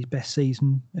arguably had his best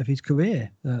season of his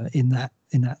career in that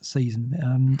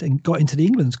season, and got into the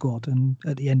England squad and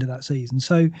at the end of that season.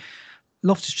 So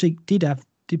Loftus-Cheek did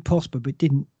prosper, but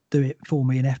didn't do it for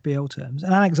me in FBL terms.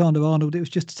 And Alexander Arnold, it was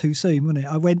just too soon, wasn't it?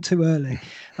 I went too early.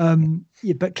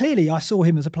 But clearly I saw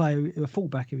him as a player, a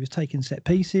fullback. He was taking set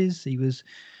pieces.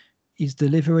 His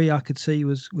delivery, I could see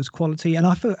was quality. And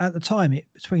I thought at the time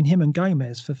between him and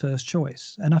Gomez for first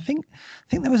choice. And I think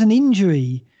there was an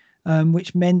injury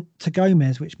which meant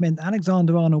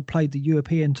Alexander Arnold played the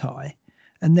European tie,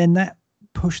 and then that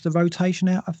pushed the rotation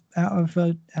out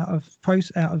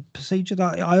of procedure.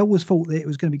 I always thought that it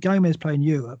was going to be Gomez playing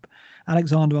Europe,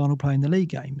 Alexander Arnold playing the league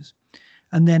games,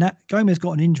 and then Gomez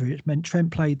got an injury, which meant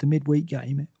Trent played the midweek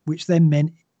game, which then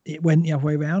meant it went the other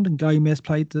way around, and Gomez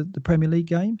played the Premier League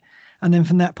game, and then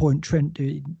from that point Trent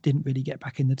didn't really get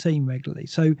back in the team regularly.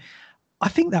 So I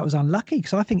think that was unlucky,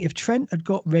 because I think if Trent had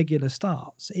got regular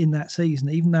starts in that season,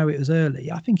 even though it was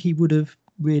early, I think he would have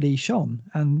really shone.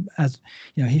 And as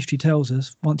history tells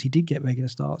us, once he did get regular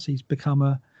starts, he's become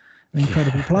an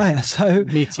incredible player. So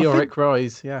meteoric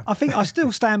rise. Yeah, I think I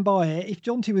still stand by it. If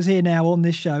Jonty was here now on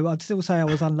this show, I'd still say I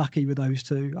was unlucky with those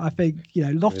two. I think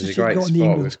Loftus-Cheek got in the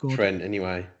England squad. Trent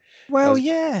anyway. Well,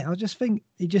 I just think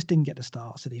he just didn't get the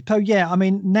starts, did he? So I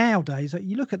mean, nowadays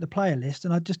you look at the player list,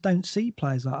 and I just don't see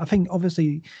players like. I think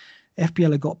obviously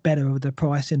FPL have got better with the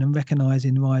pricing and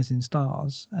recognising rising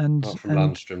stars. And apart from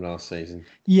Lundstrom last season.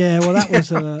 Yeah, well,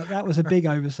 that was a big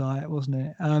oversight, wasn't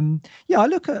it? I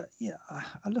look at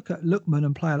Lookman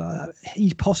and player like that.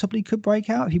 He possibly could break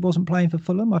out if he wasn't playing for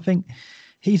Fulham. I think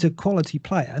he's a quality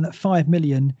player, and at 5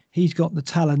 million, he's got the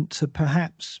talent to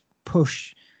perhaps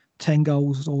push 10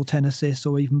 goals or 10 assists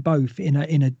or even both in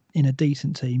a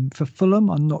decent team. For Fulham,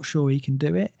 I'm not sure he can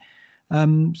do it.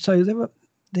 So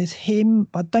there's him.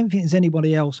 I don't think there's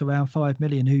anybody else around 5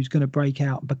 million who's going to break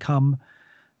out and become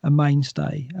a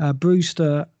mainstay.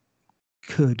 Brewster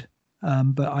could,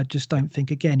 but I just don't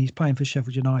think, again, he's playing for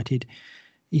Sheffield United.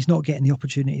 He's not getting the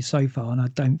opportunities so far, and I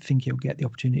don't think he'll get the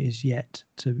opportunities yet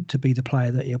to be the player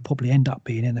that he'll probably end up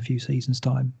being in a few seasons'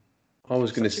 time. I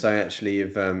was going to say, actually,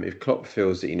 if Klopp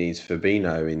feels that he needs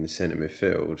Fabinho in the centre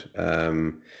midfield,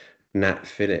 Nat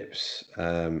Phillips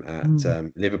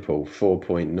at Liverpool,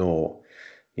 4.0,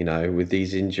 with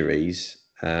these injuries,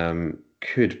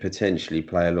 could potentially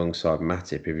play alongside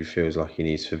Matip if he feels like he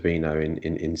needs Fabinho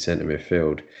in centre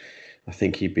midfield. I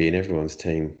think he'd be in everyone's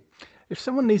team. If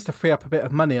someone needs to free up a bit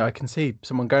of money, I can see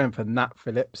someone going for Nat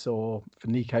Phillips or for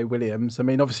Nico Williams. I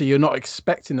mean, obviously, you're not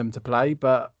expecting them to play,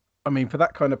 but I mean, for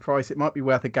that kind of price, it might be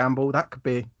worth a gamble. That could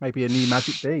be maybe a new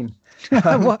magic bean.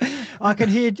 Well, I can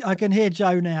hear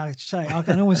Joe now say. I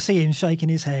can almost see him shaking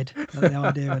his head at the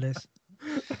idea of this.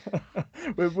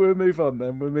 We'll move on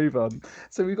then. We'll move on.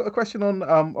 So we've got a question on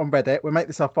Reddit. We'll make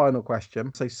this our final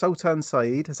question. So Sultan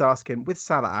Saeed is asking, with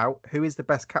Salah out, who is the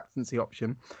best captaincy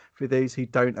option for those who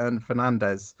don't earn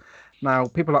Fernandes? Now,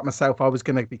 people like myself, I was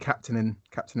going to be captaining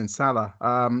Salah.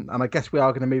 And I guess we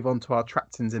are going to move on to our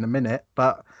captains in a minute.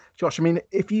 But Josh, I mean,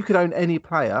 if you could own any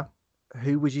player,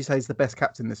 who would you say is the best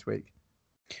captain this week?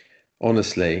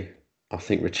 Honestly, I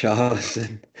think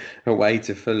Richarlison away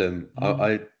to Fulham.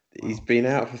 He's been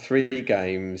out for 3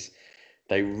 games.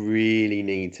 They really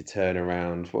need to turn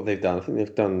around what they've done. I think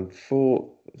they've done 4,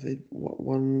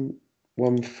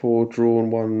 won 4,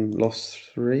 drawn 1, lost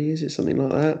 3. Is it something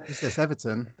like that? Is this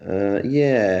Everton?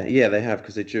 Yeah, they have,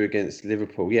 because they drew against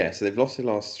Liverpool. Yeah, so they've lost the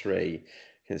last 3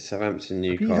 against Southampton,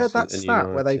 Have Newcastle, you heard that and stat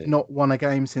United where they've not won a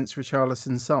game since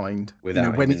Richarlison signed?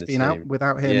 without when him in he's the been out team.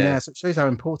 without him. Yeah. Yeah, so it shows how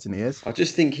important he is. I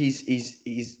just think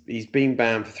he's been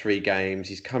banned for 3 games.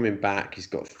 He's coming back.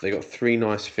 They got 3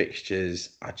 nice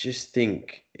fixtures. I just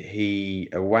think he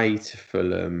away to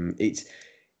Fulham. It's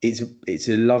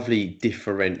a lovely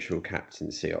differential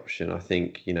captaincy option. I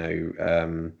think you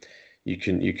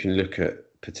can look at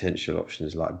potential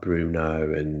options like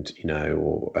Bruno and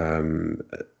or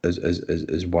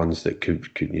as ones that could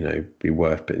be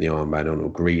worth putting the armband on,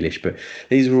 or Grealish, but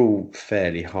these are all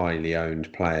fairly highly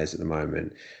owned players at the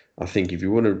moment. I think if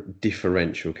you want a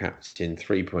differential captain,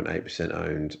 3.8%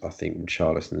 owned, I think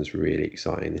Richarlison is really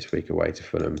exciting this week away to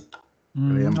Fulham.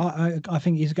 I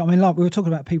think he's got. I mean, like we were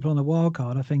talking about people on the wild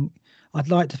card. I think I'd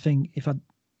like to think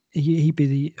he'd be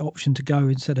the option to go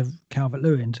instead of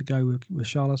Calvert-Lewin, to go with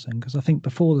Richarlison, because I think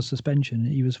before the suspension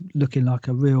he was looking like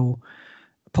a real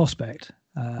prospect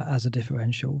as a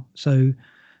differential. So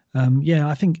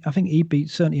I think he'd be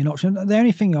certainly an option. The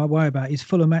only thing I worry about is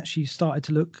Fulham actually started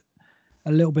to look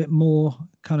a little bit more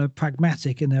kind of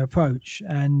pragmatic in their approach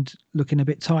and looking a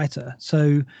bit tighter.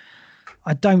 So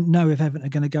I don't know if Everton are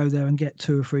going to go there and get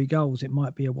 2 or 3 goals. It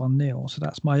might be a 1-0. So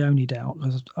that's my only doubt,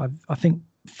 because I think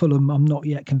Fulham, I'm not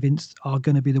yet convinced, are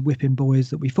going to be the whipping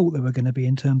boys that we thought they were going to be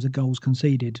in terms of goals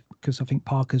conceded, because I think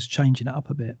Parker's changing it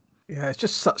up a bit. Yeah, it's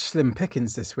just such slim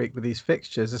pickings this week with these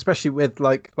fixtures, especially with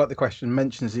like the question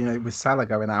mentions, with Salah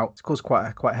going out. It's caused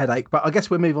quite a headache. But I guess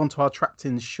we'll move on to our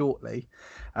trapped-ins shortly.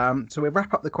 So we'll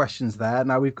wrap up the questions there.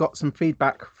 Now, we've got some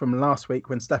feedback from last week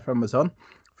when Stefan was on,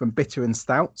 from Bitter and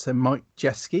Stout. So Mike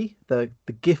Jeski, the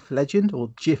GIF legend, or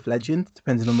GIF legend,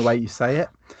 depending on the way you say it.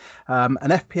 An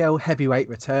FPL heavyweight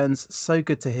returns. So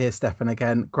good to hear Stefan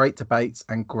again. Great debates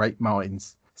and great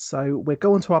minds. So we're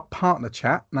going to our partner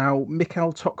chat. Now,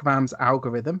 Mikhail Tokvam's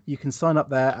algorithm. You can sign up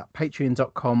there at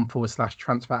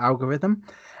patreon.com/transfer algorithm.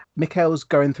 Mikhail's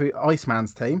going through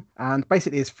Iceman's team, and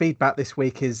basically his feedback this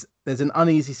week is there's an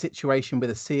uneasy situation with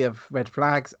a sea of red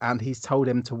flags, and he's told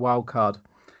him to wildcard.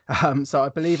 So I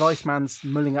believe Iceman's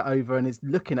mulling it over and is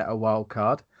looking at a wild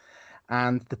card.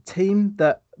 And the team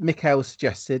that Mikhail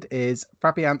suggested is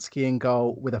Fabianski in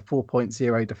goal with a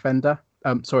 4.0 defender.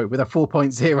 With a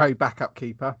 4.0 backup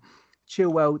keeper.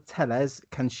 Chilwell, Telles,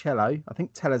 Cancelo. I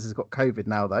think Telles has got COVID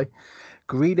now, though.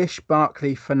 Grealish,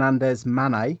 Barkley, Fernandes,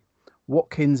 Mane.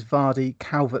 Watkins, Vardy,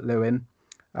 Calvert-Lewin.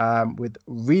 With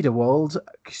Riederwald,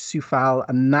 Sufal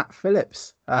and Nat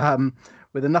Phillips.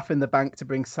 With enough in the bank to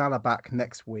bring Salah back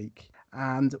next week.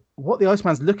 And what the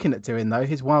Iceman's looking at doing, though,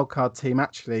 his wildcard team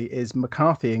actually is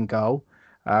McCarthy in goal,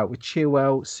 with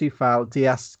Chilwell, Sufal,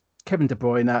 Diaz, Kevin De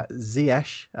Bruyne,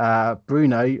 Ziyech,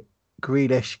 Bruno,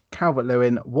 Grealish,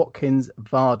 Calvert-Lewin, Watkins,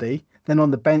 Vardy. Then on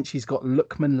the bench, he's got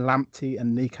Lookman, Lamptey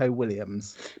and Nico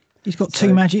Williams. He's got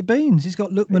 2 magic beans. He's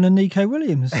got Lookman and Nico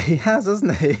Williams. He has,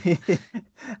 hasn't he?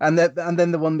 and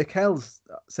then the one Mikhail's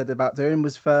said about doing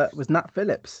was Nat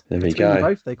Phillips. There we go.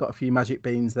 Both, they got a few magic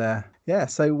beans there. Yeah,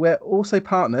 so we're also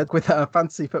partnered with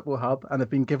Fantasy Football Hub and have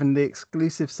been given the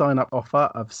exclusive sign-up offer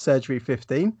of Surgery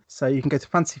 15. So you can go to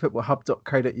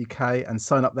fantasyfootballhub.co.uk and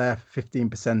sign up there for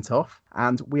 15% off.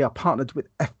 And we are partnered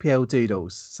with FPL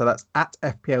Doodles. So that's at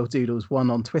FPL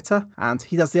Doodles1 on Twitter. And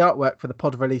he does the artwork for the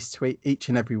pod release tweet each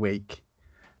and every week.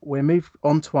 We'll move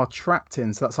on to our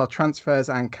trapped-ins. So that's our transfers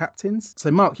and captains. So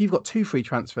Mark, you've got 2 free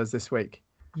transfers this week.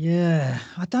 Yeah,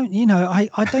 I don't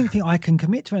think I can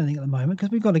commit to anything at the moment,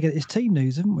 because we've got to get this team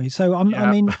news, haven't we? So I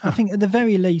mean, I think at the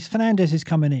very least, Fernandes is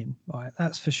coming in, right?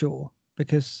 That's for sure,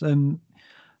 because I'm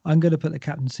going to put the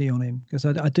captaincy on him, because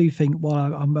I do think,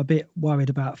 while I'm a bit worried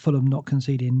about Fulham not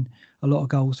conceding a lot of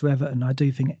goals to Everton, I do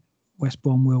think West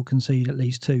Brom will concede at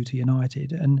least 2 to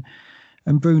United, and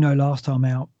Bruno last time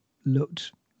out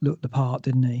looked the part,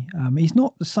 didn't he? He's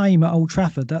not the same at Old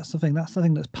Trafford. That's the thing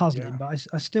that's puzzling. Yeah. But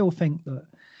I still think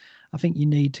you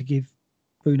need to give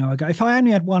Bruno a go. If I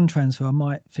only had 1 transfer, I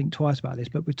might think twice about this.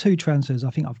 But with 2 transfers, I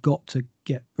think I've got to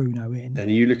get Bruno in. And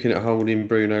are you looking at holding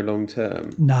Bruno long term?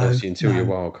 No. Obviously until your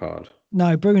wild card?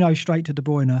 No, Bruno straight to De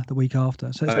Bruyne the week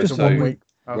after. So it's just 1 week.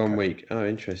 Okay. 1 week. Oh,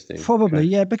 interesting. Probably,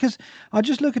 yeah. Because I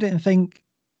just look at it and think,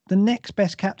 the next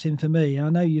best captain for me, and I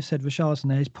know you said Richarlison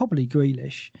there, is probably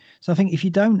Grealish. So I think if you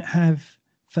don't have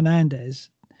Fernandes,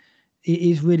 it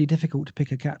is really difficult to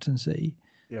pick a captaincy.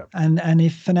 Yeah. And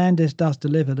if Fernandes does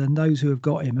deliver, then those who have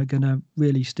got him are going to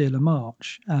really steal a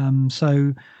march.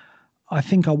 So I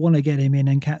think I want to get him in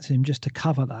and captain him just to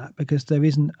cover that, because there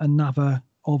isn't another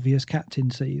obvious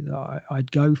captaincy that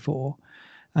I'd go for.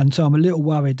 And so I'm a little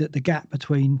worried that the gap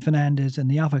between Fernandes and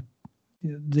the other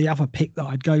pick that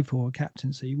I'd go for,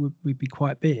 captaincy, would be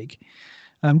quite big.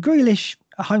 Grealish,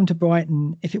 home to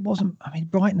Brighton, if it wasn't, I mean,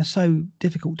 Brighton are so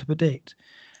difficult to predict,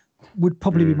 would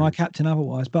probably be my captain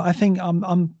otherwise. But I think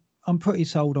I'm pretty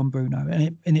sold on Bruno,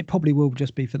 and it probably will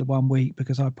just be for the 1 week,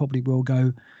 because I probably will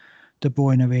go De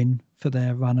Bruyne in for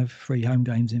their run of 3 home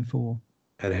games in 4.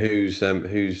 And who's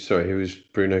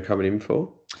Bruno coming in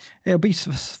for? It'll be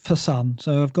for Son.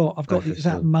 So I've got the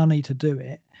exact Son. money to do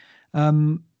it.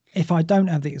 If I don't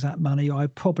have the exact money, I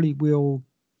probably will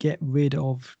get rid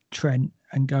of Trent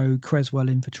and go Creswell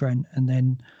in for Trent, and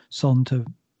then Son to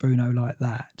Bruno like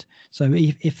that. So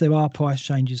if there are price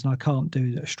changes and I can't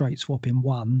do a straight swap in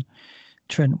one,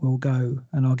 Trent will go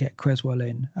and I'll get Creswell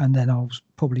in, and then I'll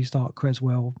probably start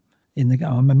Creswell in the game.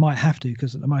 I might have to,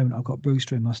 because at the moment I've got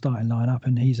Brewster in my starting lineup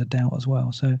and he's a doubt as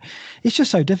well. So it's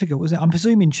just so difficult, isn't it? I'm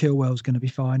presuming Chilwell's going to be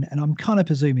fine, and I'm kind of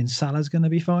presuming Salah's going to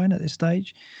be fine at this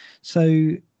stage.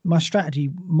 So my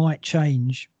strategy might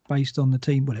change based on the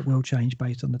team. Well, it will change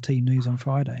based on the team news on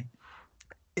Friday.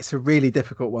 It's a really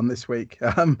difficult one this week,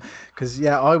 because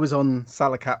I was on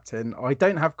Salah captain. I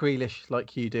don't have Grealish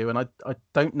like you do, and I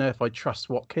don't know if I trust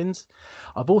Watkins.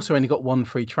 I've also only got 1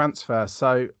 free transfer,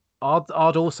 so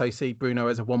I'd also see Bruno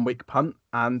as a 1 week punt,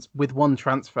 and with 1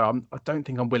 transfer, I don't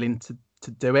think I'm willing to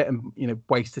do it and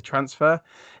waste a transfer,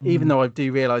 even though I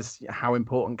do realise how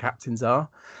important captains are.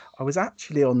 I was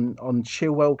actually on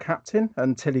Chilwell captain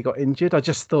until he got injured. I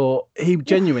just thought he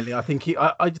genuinely, I think he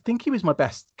was my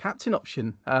best captain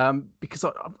option, because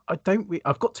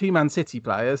I've got 2 Man City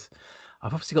players.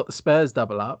 I've obviously got the Spurs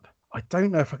double up. I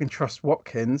don't know if I can trust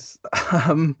Watkins.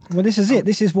 Well, this is it.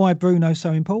 This is why Bruno's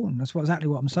so important. That's exactly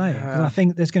what I'm saying. And I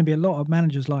think there's going to be a lot of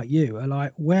managers like you are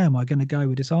like, where am I going to go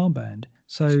with this armband?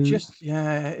 So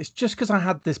it's just because I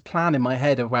had this plan in my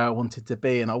head of where I wanted to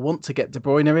be, and I want to get De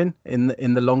Bruyne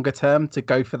in the longer term to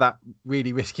go for that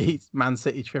really risky Man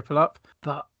City triple up.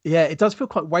 But yeah, it does feel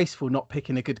quite wasteful not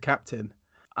picking a good captain.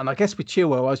 And I guess with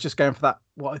Chilwell, I was just going for that,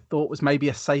 what I thought was maybe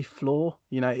a safe floor.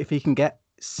 If he can get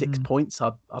 6 points,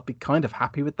 I'd be kind of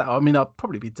happy with that. I mean, I'd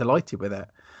probably be delighted with it.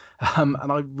 And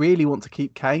I really want to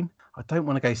keep Kane. I don't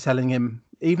want to go selling him,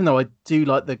 even though I do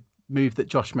like the move that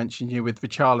Josh mentioned with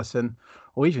Richarlison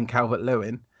or even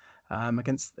Calvert-Lewin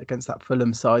against that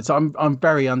Fulham side. So I'm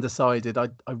very undecided. I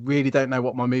really don't know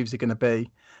what my moves are going to be.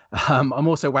 I'm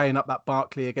also weighing up that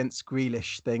Barkley against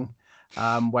Grealish thing,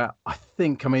 where I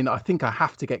think I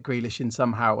have to get Grealish in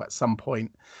somehow at some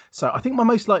point. So I think my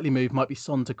most likely move might be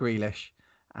Son to Grealish.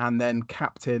 And then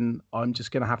captain, I'm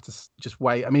just going to have to just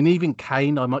wait. I mean, even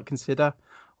Kane I might consider,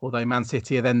 although Man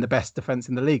City are then the best defence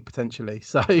in the league potentially.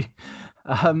 So,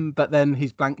 but then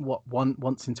he's blanked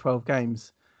once in 12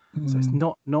 games. So it's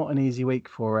not an easy week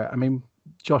for it. I mean,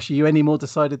 Josh, are you any more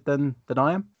decided than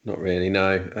I am? Not really,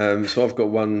 no. So I've got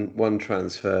one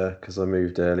transfer because I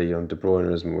moved early on De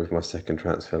Bruyne with my second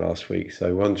transfer last week.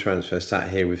 So 1 transfer sat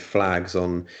here with flags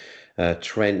on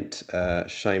Trent,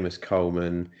 Seamus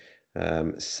Coleman,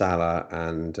 Salah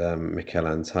and Mikel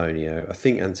Antonio. I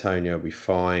think Antonio will be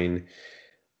fine.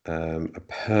 I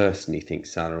personally think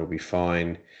Salah will be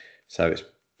fine. So it's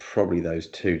probably those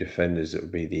 2 defenders that will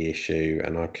be the issue,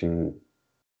 and I can,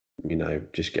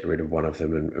 just get rid of one of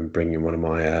them and bring in one of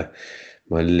my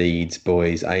my Leeds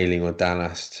boys, Ayling or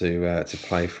Dallas, to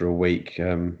play for a week.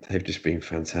 They've just been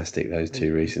fantastic, those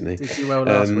 2 recently. Did you well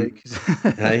last week?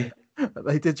 Hey.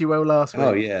 They did you well last week.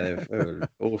 Oh yeah, they were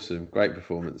awesome, great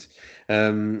performance. I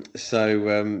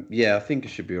think it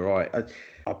should be all right.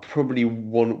 I probably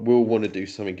will want to do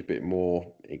something a bit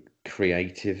more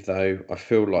creative though. I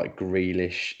feel like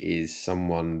Grealish is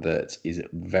someone that is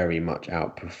very much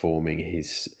outperforming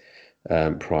his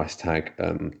price tag.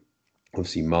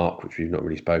 Obviously Mark, which we've not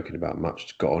really spoken about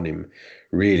much, got on him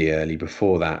really early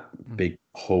before that big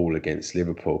haul against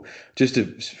Liverpool. Just a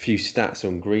few stats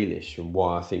on Grealish and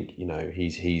why I think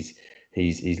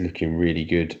he's looking really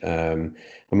good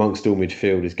amongst all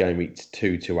midfielders. Game week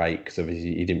 2 to 8, because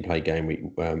obviously he didn't play game week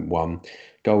 1.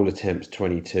 Goal attempts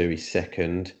 22, he's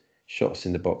second. Shots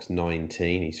in the box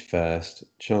 19, he's first.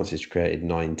 Chances created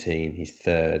 19, he's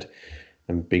third.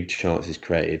 And big chances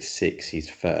created 6, he's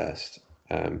first.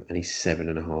 And he's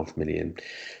 7.5 million.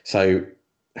 So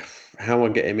how I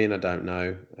get him in, I don't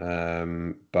know.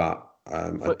 But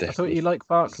I thought you liked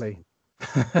Barkley.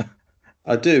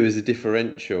 I do as a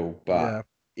differential, but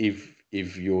if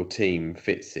your team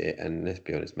fits it, and let's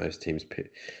be honest, most teams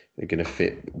are going to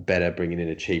fit better bringing in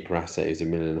a cheaper asset who's $1.5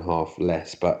 million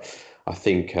less. But I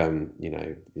think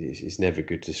it's never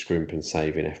good to scrimp and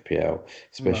save in FPL,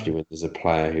 especially when there's a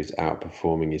player who's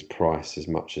outperforming his price as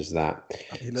much as that.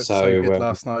 He looked so good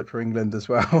last night for England as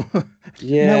well.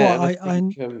 Yeah,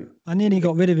 I nearly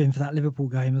got rid of him for that Liverpool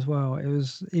game as well. It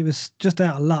was just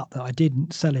out of luck that I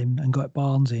didn't sell him and got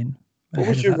Barnes in. What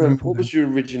was your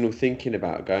original thinking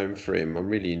about going for him? I'm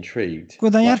really intrigued. Well,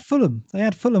 they had Fulham. They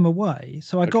had Fulham away,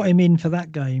 so I got him in for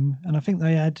that game. And I think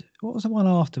they had, what was the one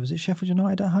after? Was it Sheffield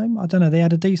United at home? I don't know. They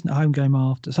had a decent home game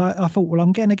after. So I thought, well,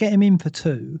 I'm going to get him in for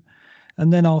 2,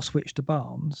 and then I'll switch to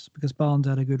Barnes because Barnes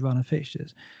had a good run of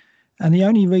fixtures. And the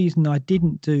only reason I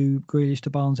didn't do Grealish to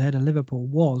Barnes ahead of Liverpool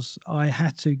was I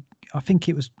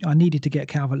needed to get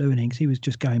Calvert-Lewin in because he was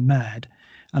just going mad.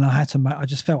 And I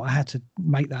just felt I had to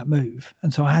make that move.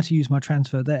 And so I had to use my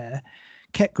transfer there,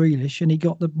 kept Grealish, and he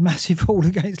got the massive haul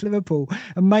against Liverpool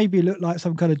and maybe looked like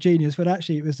some kind of genius, but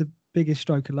actually it was the biggest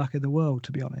stroke of luck in the world,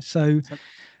 to be honest. So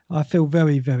I feel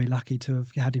very, very lucky to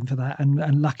have had him for that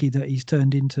and lucky that he's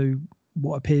turned into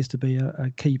what appears to be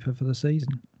a keeper for the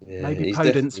season. Yeah, maybe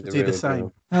Podence would do the same.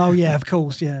 Deal. Oh yeah, of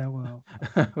course, yeah. Well,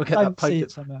 we'll get that see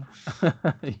it somehow.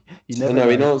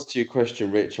 In answer to your question,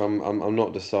 Rich, I'm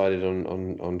not decided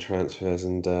on transfers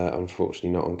and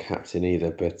unfortunately not on captain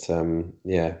either. But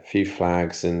a few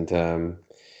flags and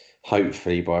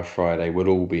hopefully by Friday we'll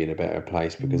all be in a better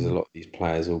place because a lot of these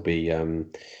players will be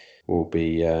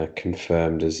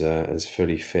confirmed as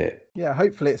fully fit. Yeah,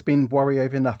 hopefully it's been worry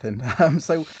over nothing.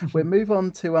 So we'll move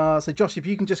on to so Josh, if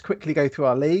you can just quickly go through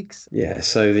our leagues. Yeah,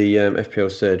 so the FPL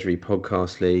Surgery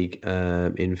Podcast League,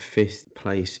 in 5th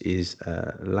place is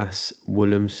Lasse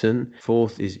Williamson.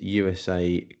 4th is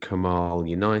USA Kamal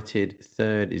United.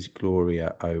 3rd is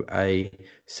Gloria OA.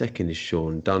 2nd is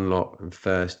Sean Dunlop. And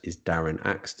 1st is Darren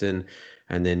Axton.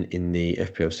 And then in the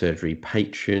FPL Surgery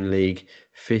Patreon League,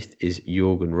 5th is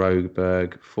Jorgen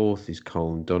Rogeberg. 4th is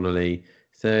Colin Donnelly.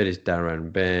 3rd is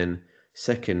Darren Ben.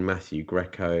 2nd, Matthew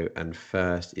Greco. And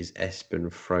 1st is Espen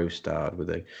Frostad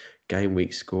with a game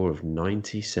week score of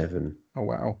 97. Oh,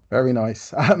 wow. Very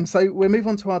nice. So we'll move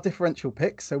on to our differential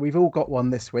picks. So we've all got one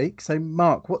this week. So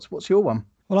Mark, what's your one?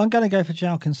 Well, I'm going to go for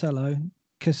João Cancelo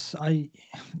because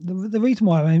the reason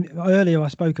why earlier I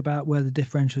spoke about where the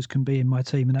differentials can be in my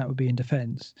team, and that would be in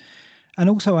defence. And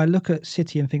also I look at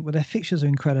City and think, well, their fixtures are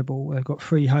incredible. They've got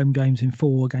 3 home games in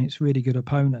 4 against really good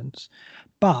opponents.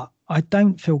 But I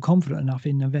don't feel confident enough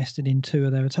in investing in 2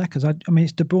 of their attackers. I mean,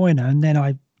 it's De Bruyne, and then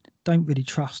I don't really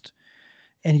trust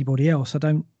anybody else.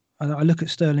 I look at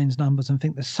Sterling's numbers and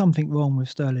think there's something wrong with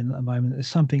Sterling at the moment. There's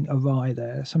something awry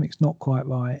there. Something's not quite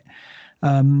right.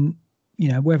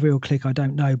 Whether he'll click, I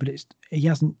don't know, but he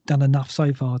hasn't done enough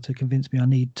so far to convince me I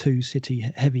need 2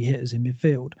 City heavy hitters in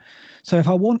midfield. So if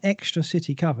I want extra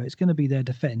City cover, it's going to be their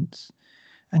defence.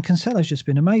 And Cancelo's just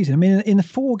been amazing. I mean, in the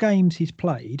 4 games he's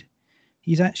played,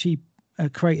 he's actually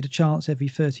created a chance every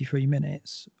 33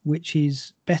 minutes, which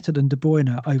is better than De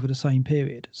Bruyne over the same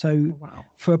period. So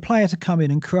for a player to come in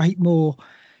and create more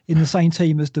in the same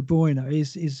team as De Bruyne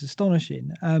is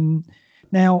astonishing.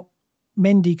 Now,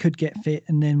 Mendy could get fit,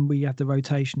 and then we have the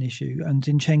rotation issue, and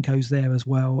Zinchenko's there as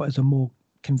well as a more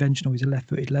conventional. He's a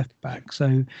left-footed left back,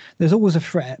 so there's always a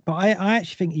threat. But I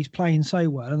actually think he's playing so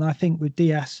well, and I think with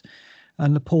Diaz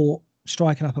and Laporte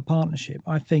striking up a partnership,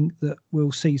 I think that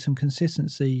we'll see some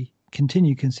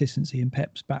continued consistency in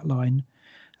Pep's back line,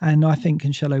 and I think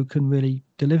Cancelo can really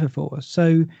deliver for us.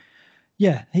 So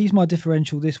yeah, he's my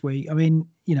differential this week. I mean,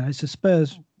 it's a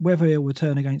Spurs, whether he'll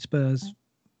return against Spurs,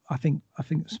 I think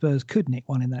Spurs could nick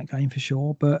one in that game for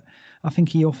sure, but I think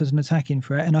he offers an attacking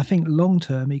threat, and I think long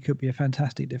term he could be a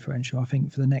fantastic differential. I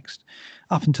think for the next,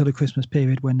 up until the Christmas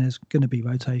period when there's going to be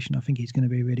rotation, I think he's going to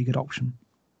be a really good option.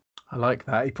 I like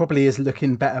that. He probably is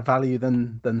looking better value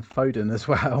than Foden as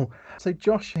well. So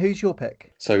Josh, who's your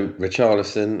pick? So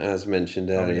Richarlison, as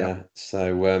mentioned earlier. Oh, yeah.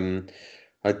 So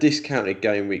I discounted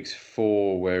game weeks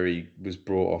 4 where he was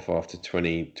brought off after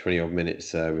 20 odd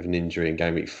minutes with an injury, in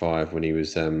game week 5 when he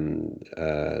was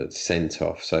sent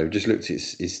off. So just looked at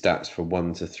his stats for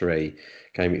 1 to 3,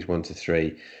 game weeks 1 to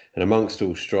 3. And amongst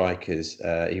all strikers,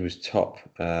 he was top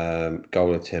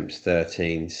goal attempts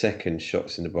 13, second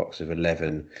shots in the box with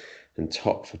 11, and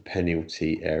top for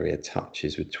penalty area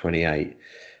touches with 28.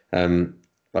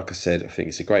 Like I said, I think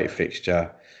it's a great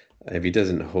fixture. If he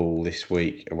doesn't haul this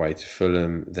week away to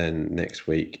Fulham, then next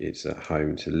week it's at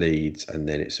home to Leeds, and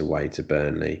then it's away to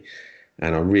Burnley.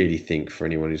 And I really think for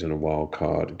anyone who's on a wild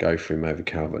card, go for him over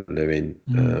Calvert-Lewin.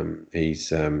 He's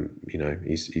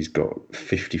got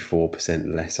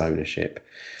 54% less ownership,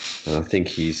 and I think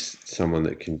he's someone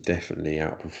that can definitely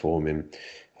outperform him.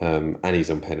 And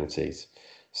he's on penalties,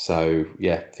 so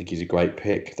yeah, I think he's a great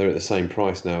pick. They're at the same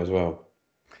price now as well.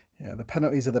 Yeah, the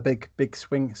penalties are the big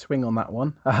swing on that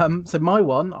one. So my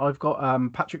one, I've got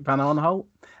Patrick Van Aanholt,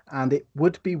 and it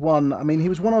would be one. I mean, he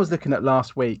was one I was looking at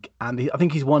last week, and I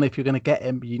think he's one. If you're going to get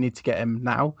him, you need to get him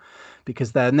now,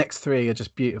 because their next 3 are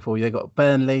just beautiful. They've got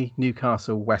Burnley,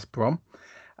 Newcastle, West Brom.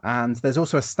 And there's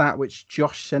also a stat which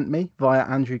Josh sent me via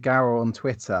Andrew Gower on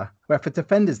Twitter, where for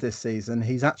defenders this season,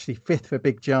 he's actually 5th for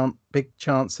big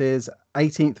chances,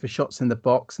 18th for shots in the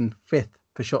box, and 5th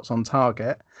for shots on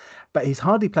target. But he's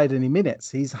hardly played any minutes.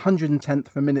 He's 110th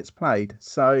for minutes played.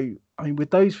 So, I mean,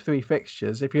 with those 3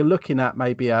 fixtures, if you're looking at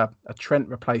maybe a Trent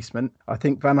replacement, I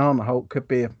think Van Aanholt could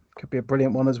be a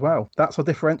brilliant one as well. That's our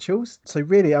differentials. So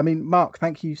really, I mean, Mark,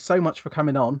 thank you so much for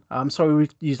coming on. I'm sorry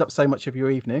we've used up so much of your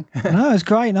evening. No, it's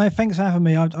great. No, thanks for having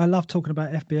me. I love talking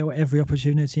about FPL at every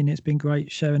opportunity, and it's been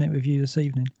great sharing it with you this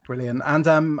evening. Brilliant. And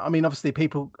I mean, obviously,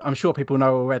 I'm sure people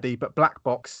know already, but Black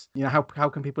Box, you know, how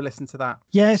can people listen to that?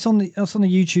 Yeah, it's on the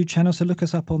YouTube channel, so look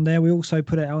us up on there. We also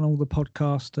put it on all the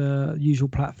podcast usual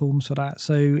platforms for that.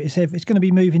 So it's going to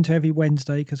be moving to every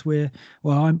Wednesday because I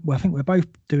think we're both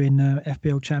doing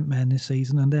FPL Champman this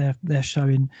season, and they're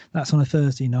showing that's on a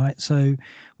Thursday night. So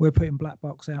we're putting Black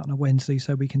Box out on a Wednesday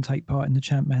so we can take part in the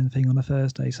Champman thing on a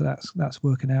Thursday. So that's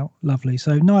working out lovely.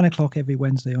 So 9:00 every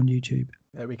Wednesday on YouTube.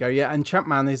 There we go. Yeah, and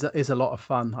Champman is a lot of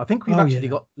fun. I think we've actually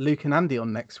got Luke and Andy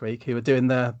on next week who are doing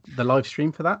the live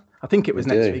stream for that. I think it was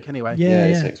next week anyway. Yeah,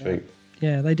 it's next week.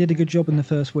 Yeah, they did a good job in the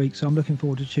first week, so I'm looking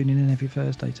forward to tuning in every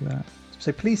Thursday to that.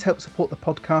 So please help support the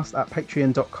podcast at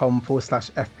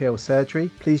patreon.com/FPL Surgery.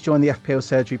 Please join the FPL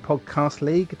Surgery Podcast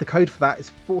League. The code for that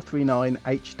is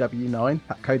 439HW9.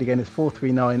 That code again is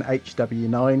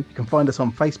 439HW9. You can find us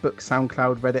on Facebook,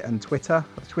 SoundCloud, Reddit and Twitter.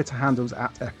 The Twitter handles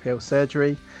at FPL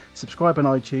Surgery. Subscribe on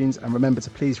iTunes and remember to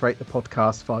please rate the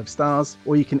podcast 5 stars.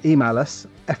 Or you can email us,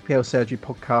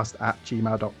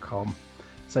 fplsurgerypodcast@gmail.com.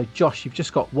 So Josh, you've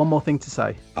just got one more thing to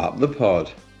say. Up the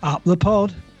pod. Up the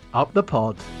pod. Up the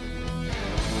pod.